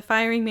manager. You're the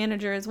firing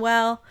manager as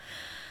well.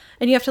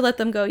 And you have to let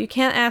them go. You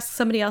can't ask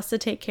somebody else to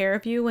take care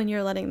of you when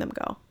you're letting them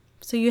go.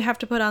 So you have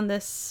to put on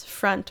this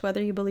front,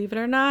 whether you believe it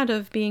or not,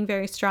 of being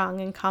very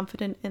strong and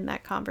confident in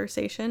that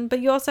conversation.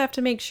 But you also have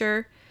to make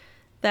sure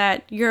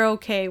that you're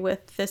okay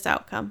with this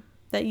outcome,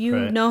 that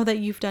you know that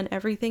you've done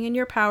everything in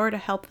your power to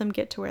help them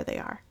get to where they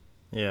are.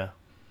 Yeah.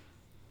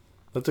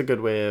 That's a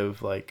good way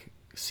of, like,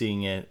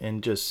 seeing it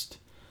and just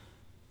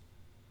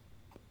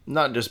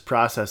not just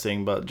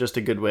processing, but just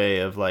a good way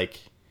of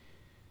like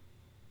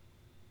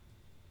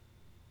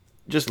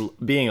just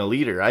being a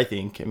leader, I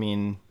think. I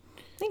mean,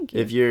 thank you.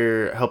 If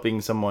you're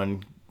helping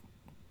someone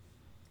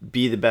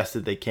be the best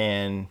that they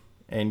can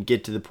and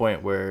get to the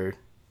point where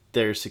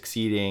they're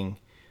succeeding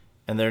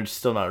and they're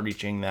still not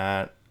reaching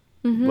that,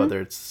 whether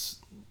it's,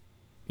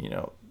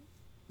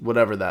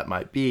 whatever that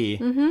might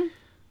be,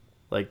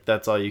 like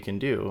that's all you can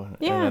do.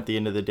 Yeah. And at the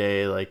end of the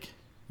day, like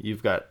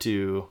you've got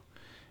to,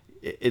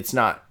 it's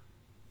not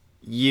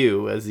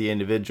you as the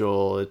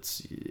individual,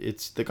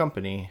 it's the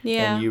company.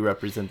 Yeah. And you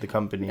represent the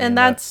company. And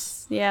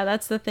that's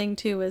the thing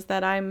too, is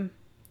that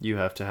you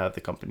have to have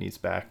the company's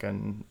back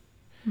and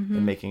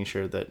making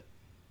sure that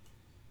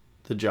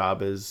the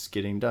job is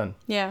getting done.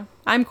 Yeah.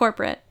 I'm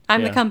corporate.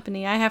 I'm the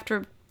company. I have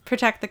to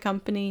protect the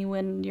company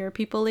when you're a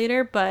people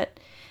leader, but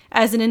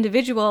as an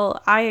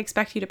individual, I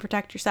expect you to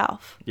protect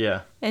yourself.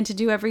 Yeah. And to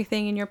do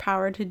everything in your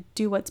power to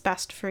do what's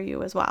best for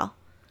you as well.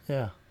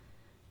 Yeah.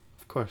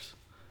 Of course.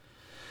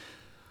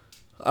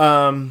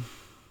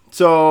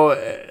 So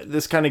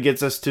this kind of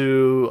gets us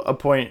to a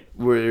point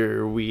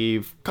where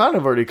we've kind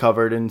of already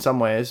covered in some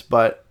ways,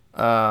 but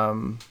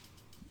kind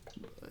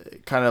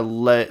of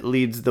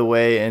leads the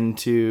way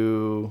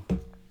into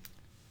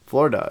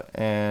Florida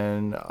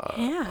and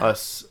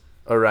us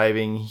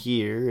arriving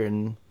here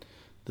in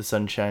the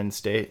Sunshine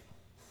State.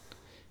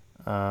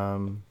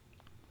 How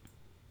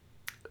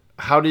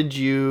did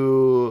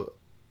you,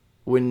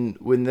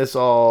 when this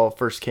all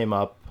first came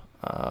up,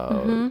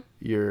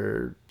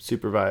 your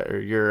supervisor,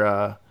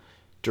 your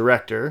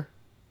director,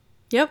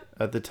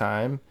 at the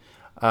time,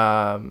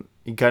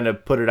 you kind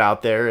of put it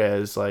out there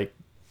as like,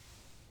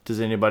 does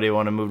anybody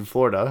want to move to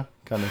Florida,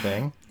 kind of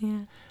thing.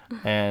 Yeah.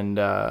 And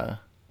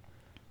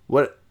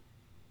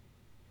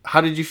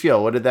how did you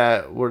feel? What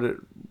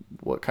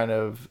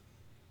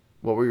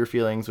were your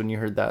feelings when you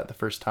heard that the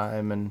first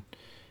time, and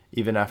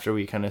even after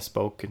we kind of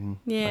spoke, and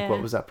like,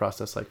 what was that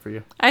process like for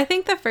you? I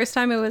think the first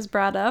time it was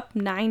brought up,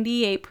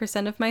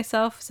 98% of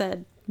myself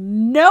said,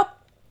 nope,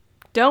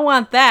 don't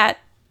want that.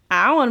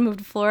 I don't want to move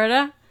to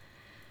Florida.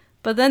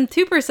 But then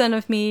 2%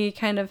 of me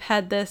kind of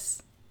had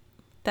this,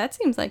 that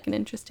seems like an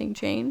interesting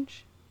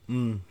change.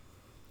 And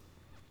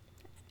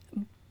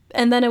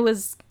then it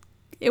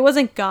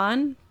wasn't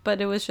gone,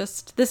 but it was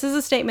just, this is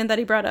a statement that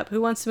he brought up.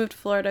 Who wants to move to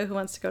Florida? Who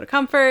wants to go to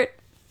Comfort?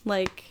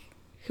 Like,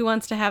 who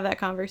wants to have that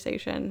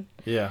conversation?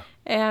 Yeah.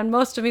 And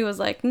most of me was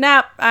like,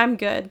 nah, I'm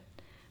good.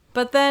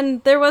 But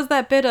then there was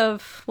that bit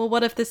of, well,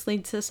 what if this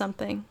leads to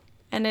something?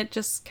 And it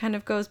just kind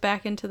of goes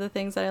back into the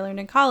things that I learned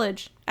in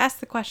college. Ask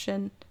the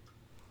question.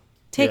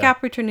 Take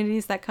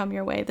opportunities that come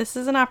your way. This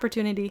is an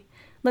opportunity.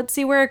 Let's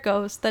see where it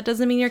goes. That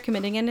doesn't mean you're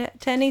committing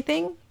to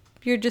anything.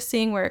 You're just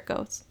seeing where it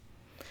goes.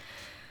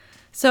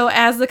 So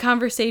as the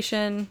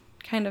conversation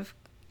kind of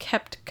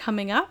kept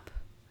coming up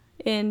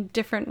in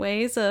different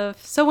ways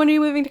of, so when are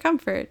you moving to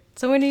Comfort?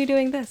 So when are you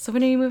doing this? So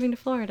when are you moving to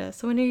Florida?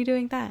 So when are you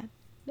doing that?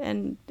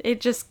 And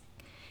it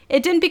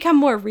didn't become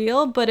more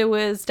real, but it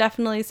was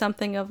definitely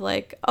something of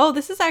like, oh,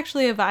 this is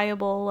actually a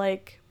viable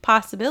like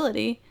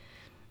possibility.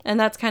 And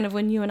that's kind of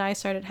when you and I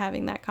started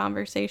having that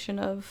conversation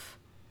of,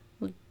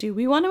 do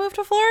we want to move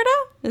to Florida?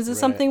 Is this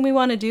something we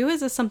want to do?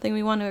 Is this something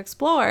we want to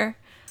explore?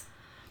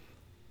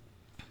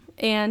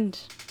 And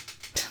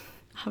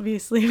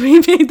obviously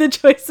we made the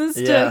choices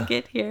to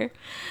get here.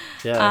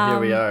 Yeah, here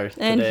we are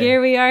today. And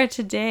here we are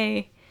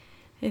today.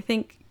 I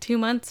think 2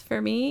 months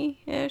for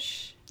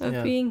me-ish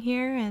of being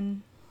here,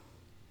 and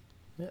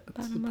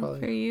about a month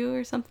for you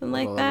or something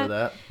like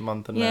that.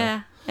 Month and a half.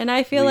 Yeah, and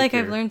I feel like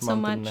I've learned so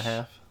much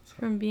so.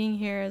 from being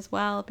here as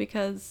well,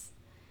 because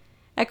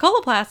at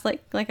Coloplast,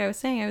 like I was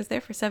saying, I was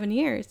there for 7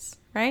 years,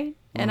 right?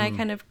 And I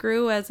kind of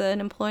grew as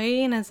an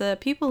employee and as a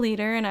people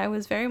leader, and I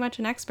was very much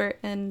an expert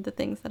in the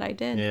things that I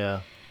did.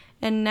 Yeah.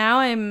 And now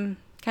I'm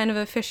kind of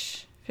a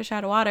fish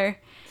out of water.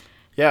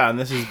 Yeah, and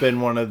this has been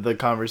one of the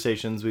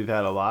conversations we've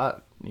had a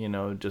lot,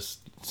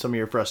 just some of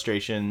your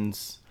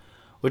frustrations,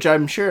 which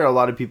I'm sure a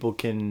lot of people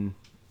can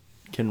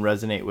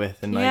resonate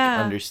with and like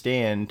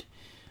understand.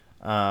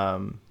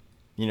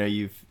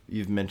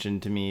 You've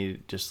mentioned to me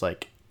just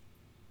like,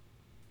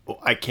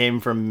 I came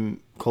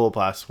from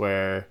Coloplast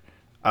where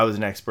I was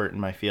an expert in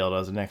my field. I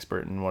was an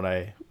expert in what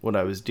I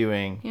was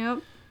doing.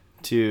 Yep.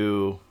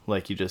 To,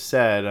 like you just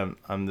said,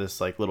 I'm this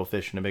like little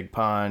fish in a big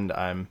pond.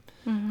 I'm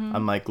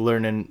like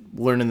learning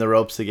the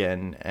ropes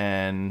again,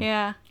 and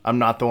I'm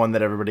not the one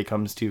that everybody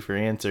comes to for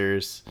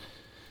answers,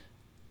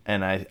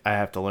 and I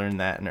have to learn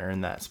that and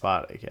earn that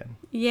spot again.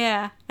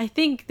 Yeah, I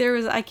think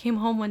I came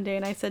home one day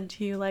and I said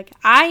to you, like,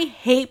 I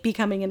hate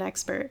becoming an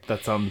expert.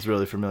 That sounds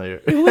really familiar.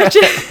 Which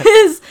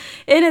is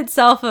in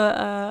itself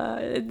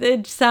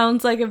it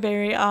sounds like a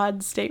very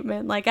odd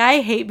statement. Like,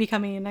 I hate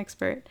becoming an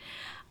expert.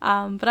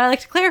 But I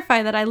like to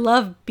clarify that I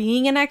love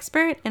being an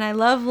expert and I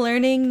love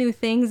learning new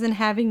things and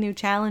having new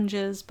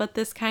challenges. But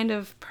this kind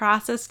of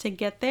process to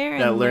get there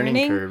and that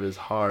learning curve is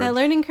hard. That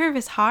learning curve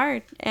is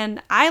hard.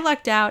 And I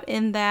lucked out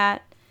in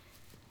that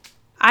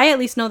I at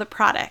least know the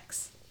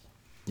products.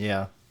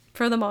 Yeah.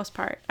 for the most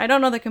part. I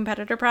don't know the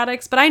competitor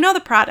products, but I know the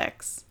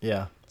products.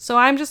 Yeah. So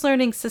I'm just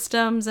learning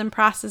systems and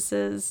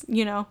processes,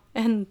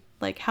 and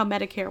like how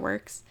Medicare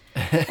works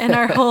and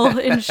our whole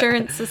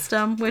insurance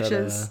system, which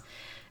is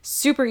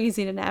super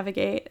easy to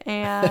navigate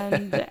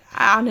and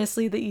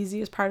honestly the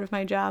easiest part of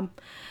my job.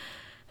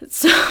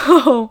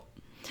 So,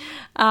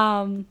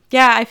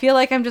 I feel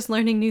like I'm just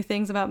learning new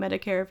things about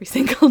Medicare every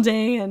single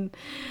day. And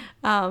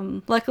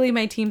luckily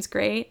my team's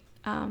great.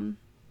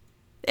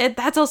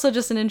 That's also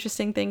just an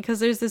interesting thing because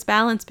there's this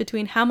balance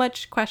between how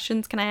much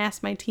questions can I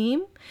ask my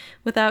team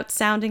without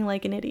sounding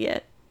like an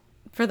idiot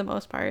for the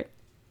most part.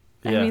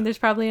 Yeah. I mean, there's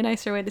probably a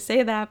nicer way to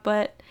say that,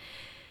 but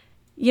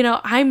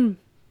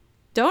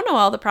don't know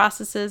all the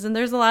processes, and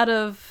there's a lot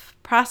of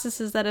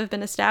processes that have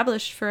been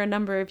established for a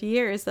number of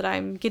years that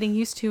I'm getting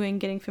used to and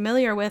getting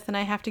familiar with, and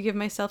I have to give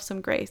myself some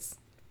grace.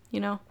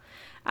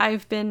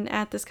 I've been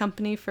at this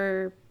company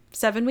for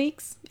 7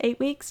 weeks, 8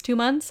 weeks, 2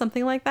 months,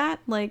 something like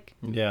that.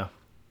 Yeah.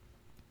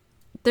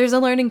 There's a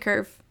learning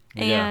curve,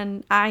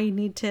 and I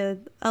need to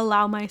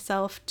allow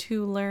myself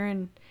to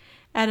learn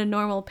at a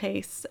normal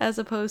pace as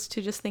opposed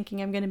to just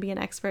thinking I'm going to be an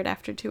expert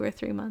after 2 or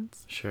 3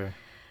 months. Sure.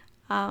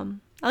 I'll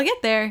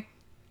get there,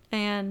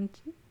 and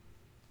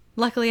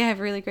luckily I have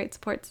a really great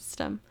support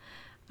system.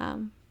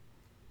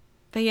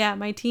 But yeah,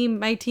 my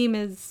team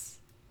is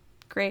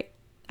great.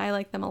 I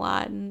like them a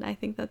lot, and I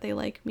think that they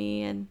like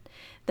me, and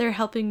they're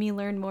helping me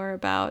learn more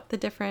about the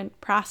different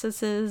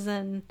processes,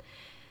 and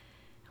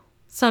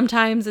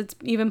sometimes it's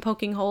even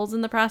poking holes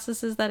in the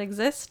processes that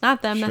exist.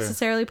 Not them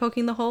necessarily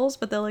poking the holes,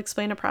 but they'll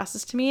explain a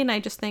process to me, and I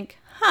just think,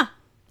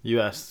 You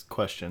ask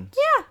questions.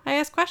 Yeah, I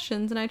ask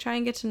questions, and I try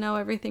and get to know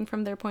everything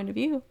from their point of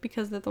view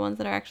because they're the ones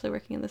that are actually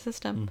working in the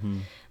system. Mm-hmm.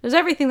 There's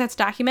everything that's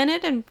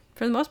documented, and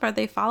for the most part,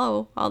 they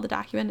follow all the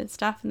documented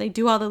stuff, and they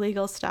do all the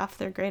legal stuff.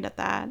 They're great at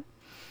that.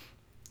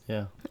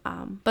 Yeah.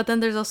 But then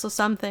there's also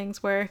some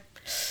things where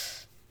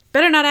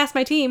better not ask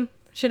my team.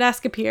 Should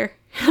ask a peer.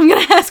 I'm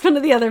going to ask one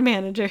of the other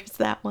managers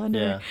that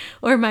one,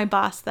 or my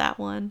boss that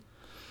one.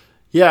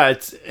 Yeah,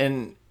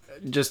 and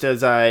just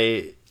as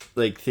I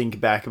think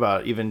back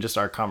about even just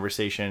our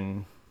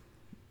conversation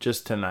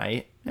just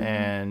tonight, mm-hmm.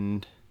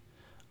 and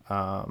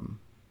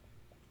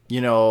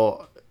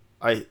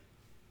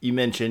you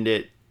mentioned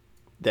it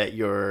that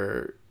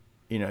your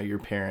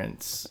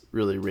parents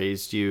really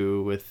raised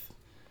you with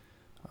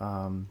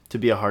to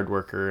be a hard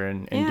worker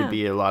and to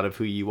be a lot of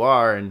who you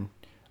are, and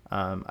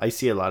I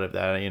see a lot of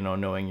that,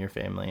 knowing your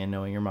family and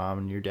knowing your mom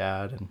and your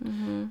dad and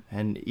mm-hmm.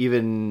 and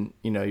even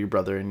your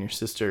brother and your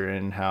sister,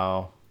 and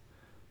how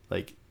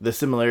the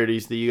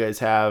similarities that you guys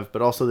have,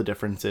 but also the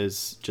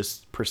differences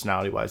just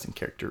personality wise and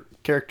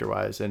character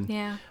wise. And,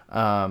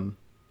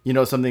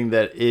 something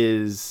that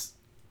is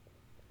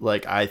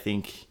I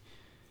think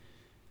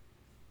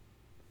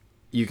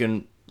you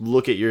can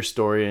look at your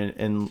story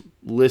and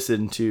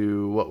listen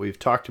to what we've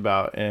talked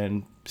about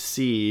and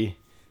see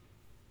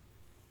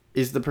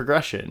is the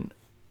progression.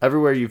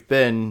 Everywhere you've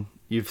been,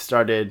 you've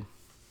started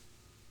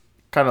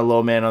kind of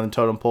low man on the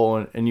totem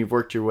pole, and you've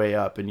worked your way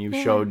up, and you've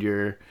showed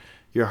your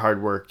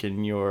hard work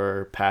and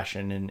your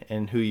passion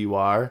and who you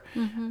are.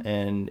 Mm-hmm.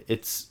 And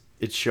it's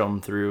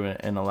shown through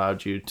and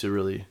allowed you to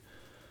really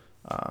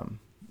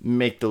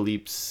make the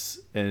leaps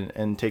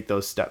and take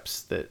those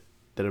steps that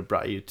have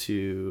brought you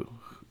to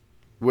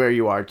where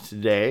you are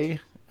today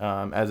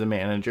as a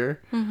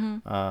manager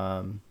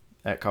mm-hmm.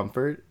 At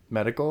Comfort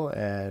Medical.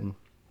 And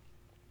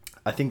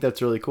I think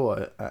that's really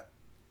cool.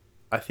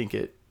 I think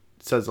it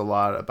says a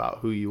lot about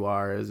who you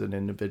are as an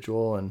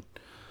individual, and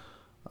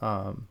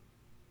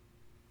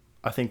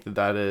I think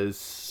that is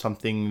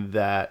something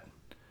that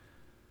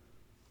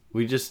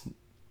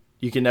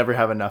you can never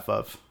have enough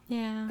of.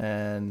 Yeah.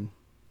 And,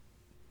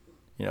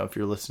 if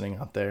you're listening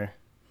out there,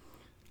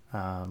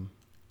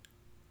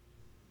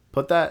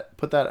 put that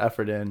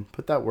effort in,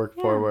 put that work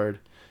forward,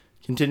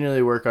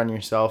 continually work on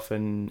yourself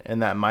and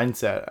that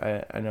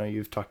mindset. I know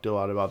you've talked a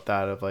lot about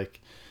that, of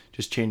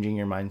just changing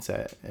your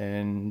mindset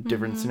in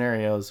different mm-hmm.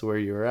 scenarios where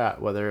you were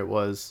at, whether it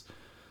was,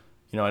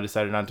 I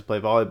decided not to play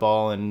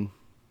volleyball, and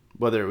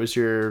whether it was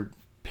your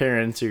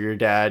parents or your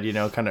dad,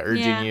 kind of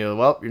urging you,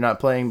 well, you're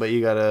not playing, but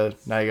you gotta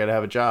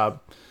have a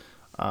job.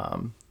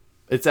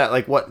 It's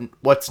that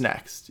what's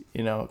next,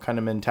 kind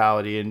of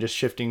mentality, and just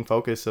shifting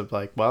focus of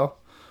if I'm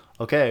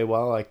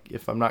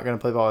not going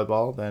to play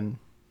volleyball, then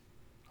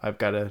I've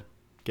got to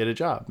get a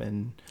job.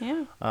 And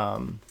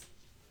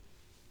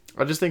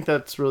I just think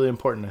that's really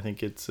important. I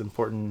think it's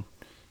important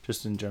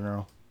just in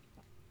general.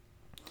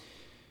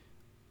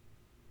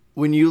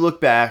 When you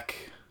look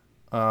back,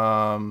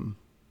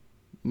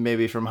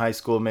 maybe from high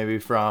school, maybe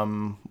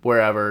from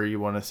wherever you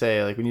want to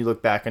say, when you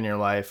look back on your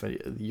life,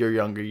 your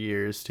younger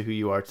years to who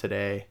you are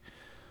today,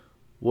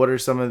 what are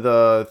some of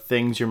the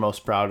things you're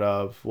most proud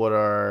of? What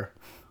are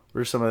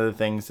some of the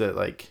things that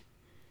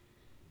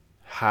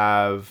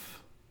have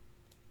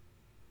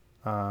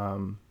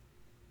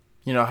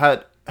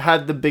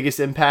had the biggest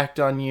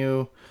impact on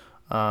you?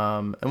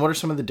 And what are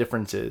some of the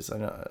differences?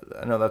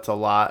 I know that's a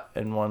lot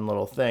in one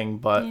little thing,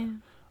 but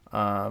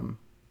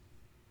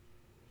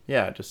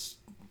just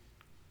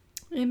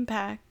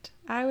Impact.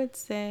 I would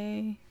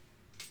say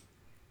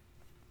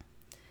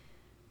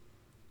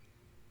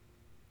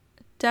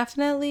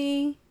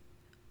definitely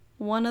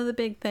one of the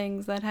big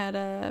things that had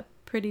a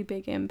pretty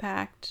big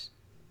impact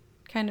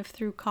kind of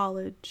through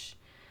college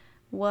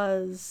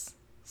was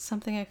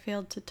something I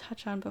failed to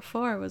touch on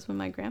before, was when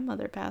my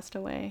grandmother passed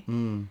away.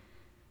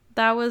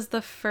 That was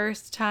the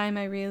first time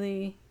I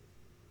really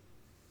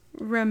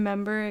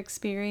remember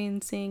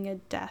experiencing a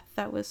death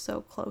that was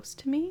so close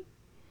to me.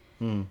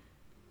 And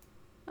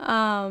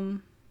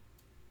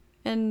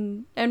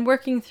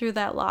working through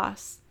that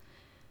loss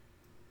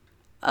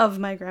of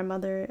my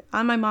grandmother.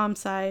 On my mom's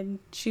side,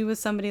 she was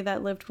somebody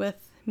that lived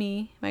with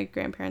me. My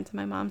grandparents on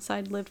my mom's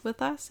side lived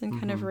with us and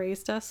kind of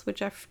raised us,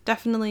 which I've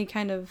definitely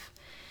kind of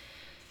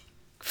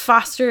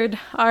fostered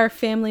our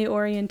family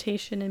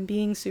orientation and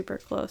being super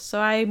close.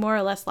 So I more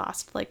or less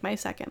lost like my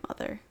second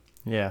mother.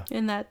 Yeah.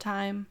 In that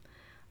time.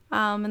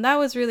 And that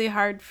was really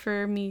hard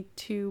for me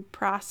to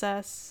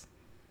process.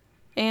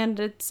 And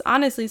it's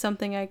honestly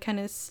something I kind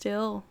of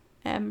still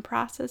am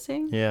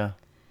processing. Yeah.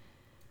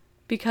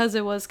 Because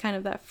it was kind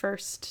of that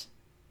first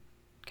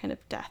kind of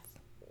death.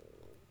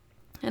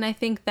 And I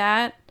think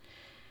that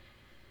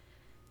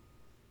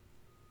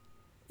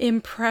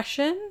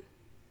impression,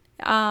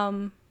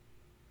 it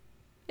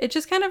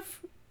just kind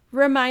of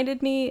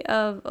reminded me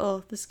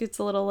of, this gets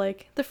a little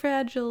like the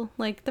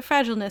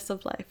fragileness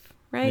of life,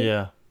 right?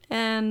 Yeah.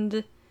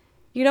 And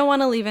you don't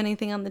want to leave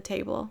anything on the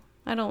table.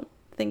 I don't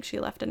think she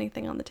left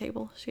anything on the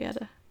table. She had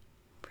a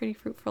pretty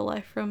fruitful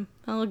life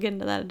I'll get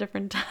into that a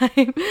different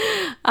time.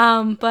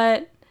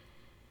 But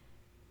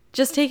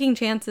just taking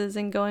chances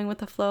and going with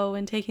the flow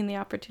and taking the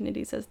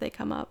opportunities as they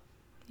come up.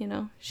 You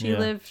know, she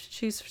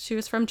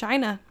was from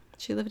China.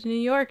 She lived in New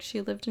York. She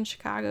lived in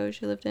Chicago.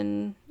 She lived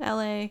in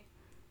LA.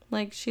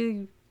 Like,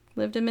 she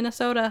lived in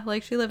Minnesota.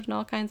 Like, she lived in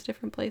all kinds of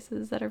different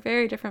places that are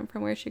very different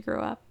from where she grew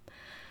up.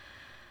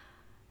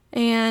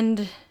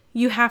 And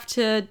you have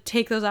to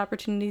take those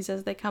opportunities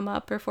as they come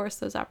up or force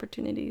those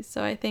opportunities.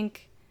 So I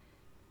think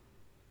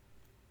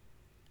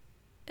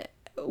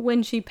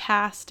when she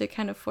passed, it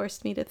kind of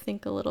forced me to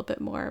think a little bit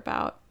more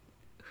about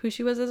who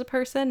she was as a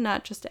person,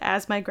 not just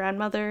as my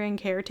grandmother and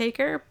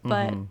caretaker,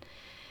 but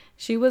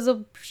she was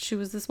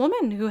this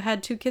woman who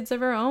had 2 kids of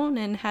her own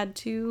and had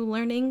to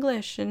learn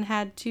English and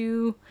had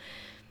to,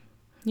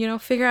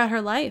 figure out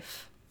her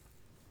life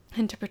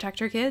and to protect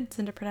her kids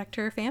and to protect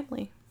her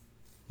family.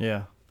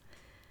 Yeah.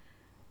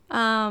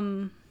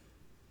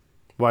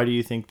 Why do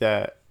you think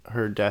that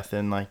her death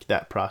and like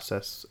that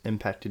process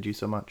impacted you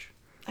so much?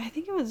 I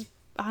think it was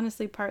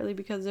honestly partly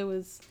because it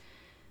was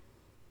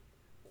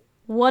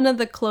one of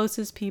the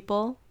closest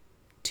people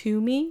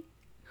to me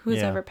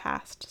who's ever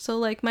passed. So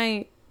like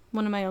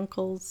one of my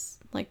uncles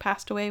like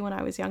passed away when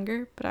I was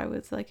younger, but I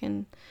was like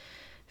in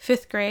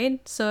 5th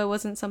grade. So it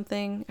wasn't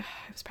something,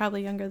 I was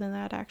probably younger than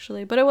that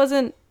actually, but it was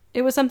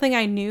something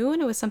I knew,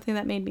 and it was something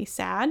that made me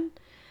sad,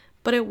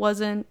 but it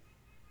wasn't,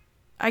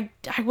 I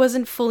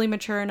wasn't fully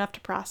mature enough to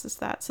process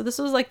that. So this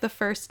was like the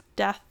first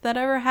death that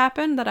ever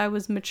happened that I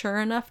was mature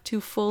enough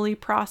to fully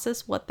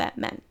process what that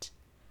meant.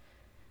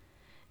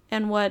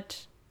 And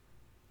what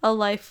a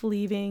life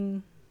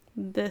leaving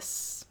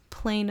this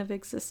plane of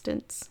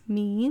existence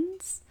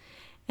means.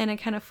 And it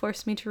kind of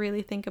forced me to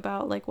really think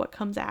about like what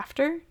comes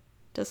after.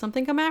 Does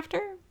something come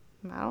after?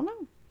 I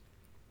don't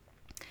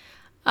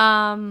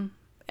know.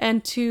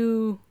 And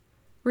to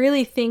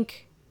really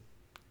think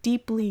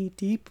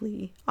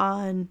deeply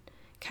on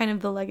kind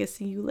of the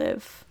legacy you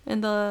live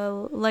and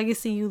the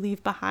legacy you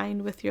leave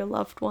behind with your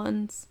loved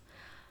ones.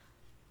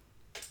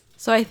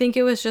 So I think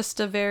it was just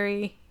a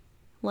very,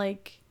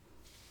 it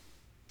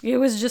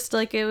was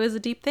a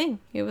deep thing.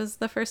 It was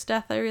the first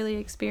death I really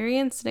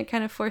experienced, and it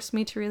kind of forced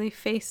me to really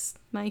face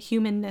my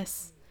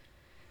humanness.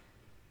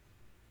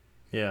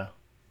 Yeah.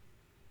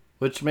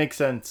 Which makes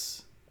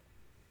sense.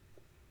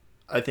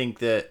 I think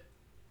that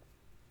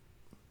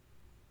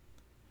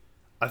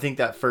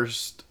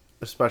first,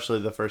 especially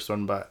the first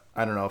one, but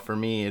I don't know, for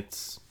me,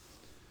 it's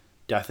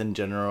death in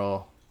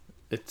general.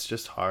 It's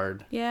just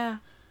hard. Yeah.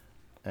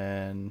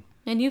 And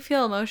you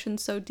feel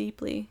emotions so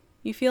deeply.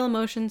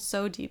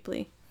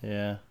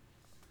 Yeah.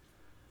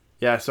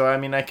 Yeah, so I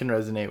mean, I can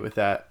resonate with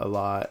that a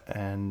lot.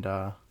 And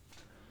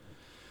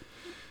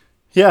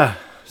yeah,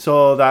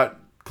 so that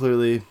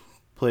clearly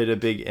played a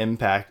big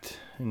impact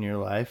in your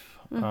life.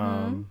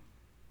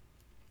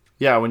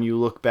 Yeah, when you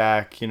look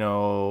back,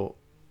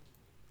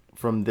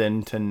 from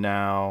then to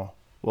now,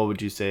 what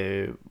would you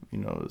say,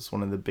 is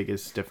one of the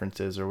biggest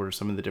differences, or what are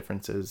some of the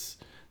differences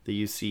that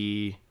you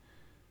see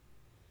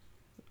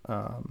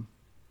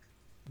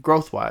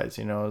growth-wise,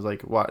 is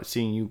like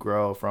seeing you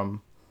grow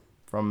from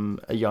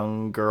a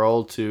young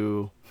girl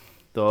to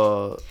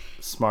the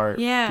smart,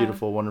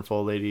 beautiful,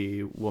 wonderful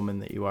woman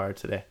that you are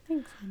today.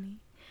 Thanks, honey.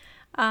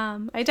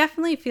 I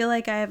definitely feel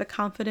like I have a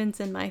confidence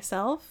in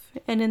myself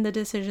and in the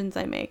decisions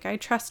I make. I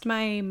trust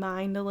my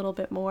mind a little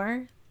bit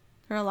more,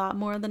 or a lot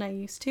more than I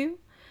used to.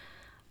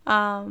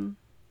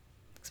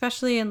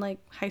 Especially in like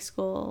high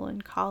school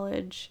and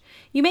college.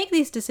 You make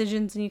these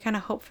decisions and you kind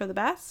of hope for the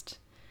best.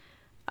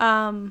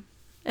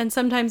 And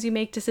sometimes you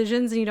make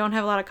decisions and you don't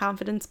have a lot of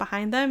confidence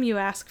behind them. You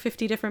ask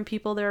 50 different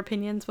people their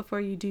opinions before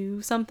you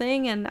do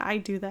something. And I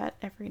do that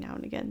every now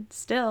and again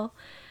still.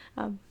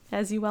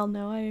 As you well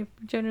know, I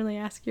generally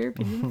ask your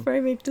opinion before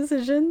I make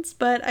decisions.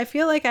 But I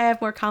feel like I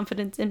have more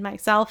confidence in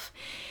myself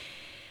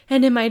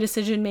and in my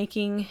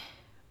decision-making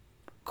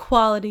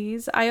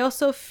qualities. I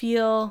also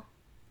feel,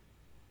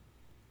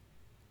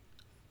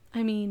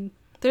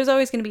 there's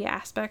always going to be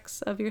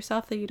aspects of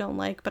yourself that you don't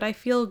like, but I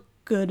feel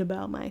good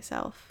about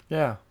myself.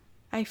 Yeah.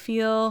 I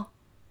feel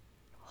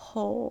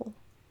whole.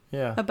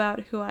 Yeah.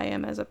 About who I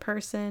am as a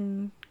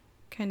person,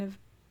 kind of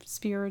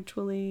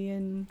spiritually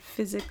and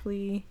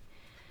physically.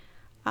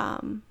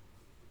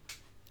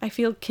 I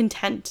feel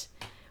content,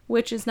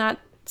 which is not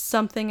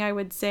something I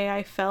would say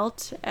I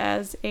felt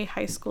as a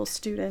high school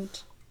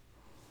student.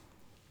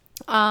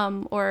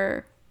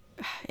 Or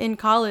in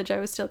college, I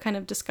was still kind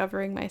of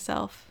discovering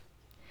myself.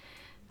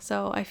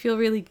 So I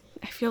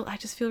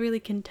just feel really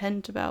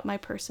content about my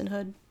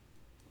personhood.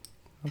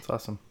 That's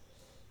awesome.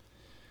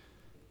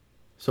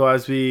 So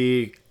as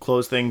we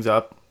close things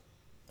up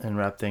and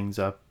wrap things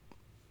up,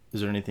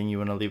 is there anything you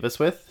want to leave us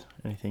with?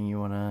 Anything you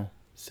want to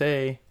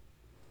say,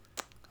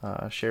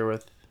 share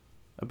with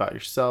about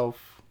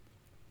yourself?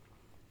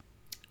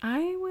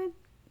 I'd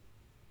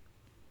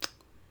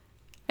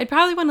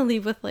probably want to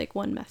leave with like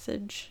one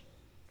message.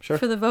 Sure.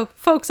 For the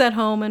folks at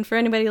home and for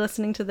anybody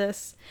listening to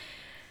this.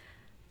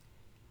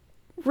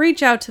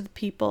 Reach out to the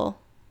people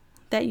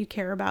that you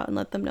care about and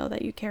let them know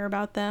that you care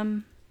about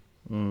them.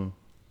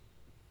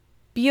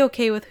 Be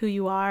okay with who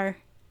you are.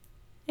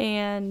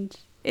 And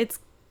it's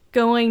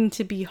going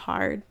to be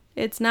hard.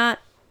 It's not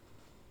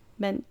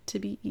meant to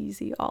be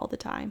easy all the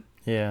time.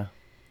 Yeah.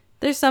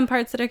 There's some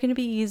parts that are going to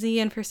be easy,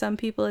 and for some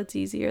people it's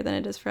easier than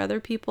it is for other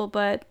people,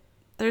 but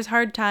there's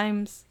hard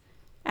times.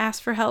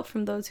 Ask for help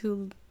from those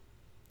who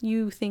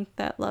you think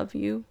that love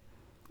you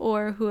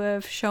or who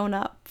have shown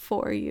up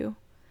for you.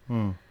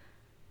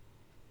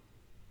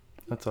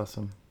 That's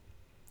awesome.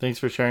 Thanks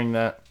for sharing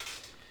that.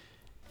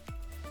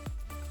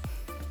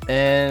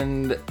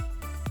 And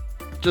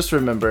just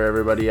remember,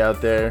 everybody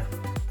out there,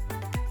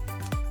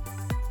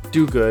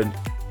 do good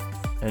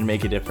and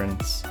make a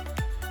difference.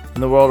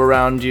 In the world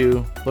around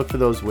you, look for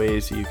those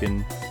ways that you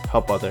can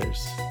help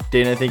others.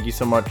 Dana, thank you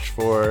so much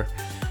for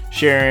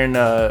sharing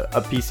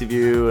a piece of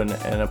you and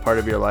a part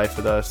of your life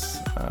with us.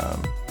 I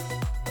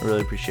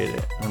really appreciate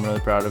it. I'm really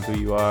proud of who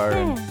you are,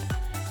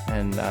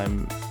 and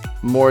I'm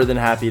more than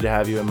happy to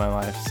have you in my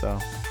life. So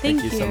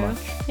thank you so much.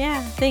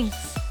 Yeah,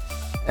 thanks.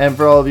 And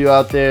for all of you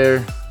out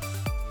there,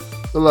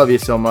 I love you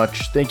so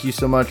much. Thank you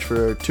so much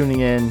for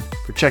tuning in,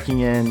 for checking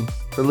in,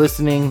 for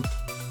listening.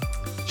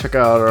 Check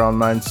out our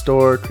online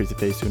store,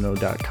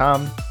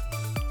 crazyfaceuno.com.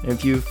 And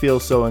if you feel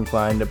so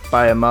inclined to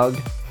buy a mug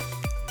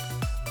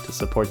to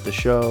support the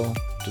show,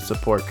 to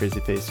support Crazy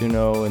Face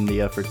Uno and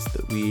the efforts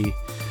that we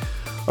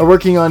are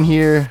working on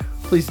here,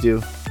 please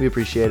do. We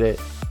appreciate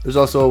it. There's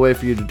also a way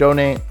for you to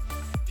donate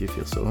if you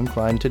feel so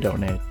inclined to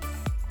donate.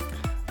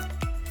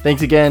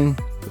 Thanks again.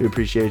 We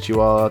appreciate you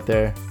all out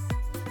there.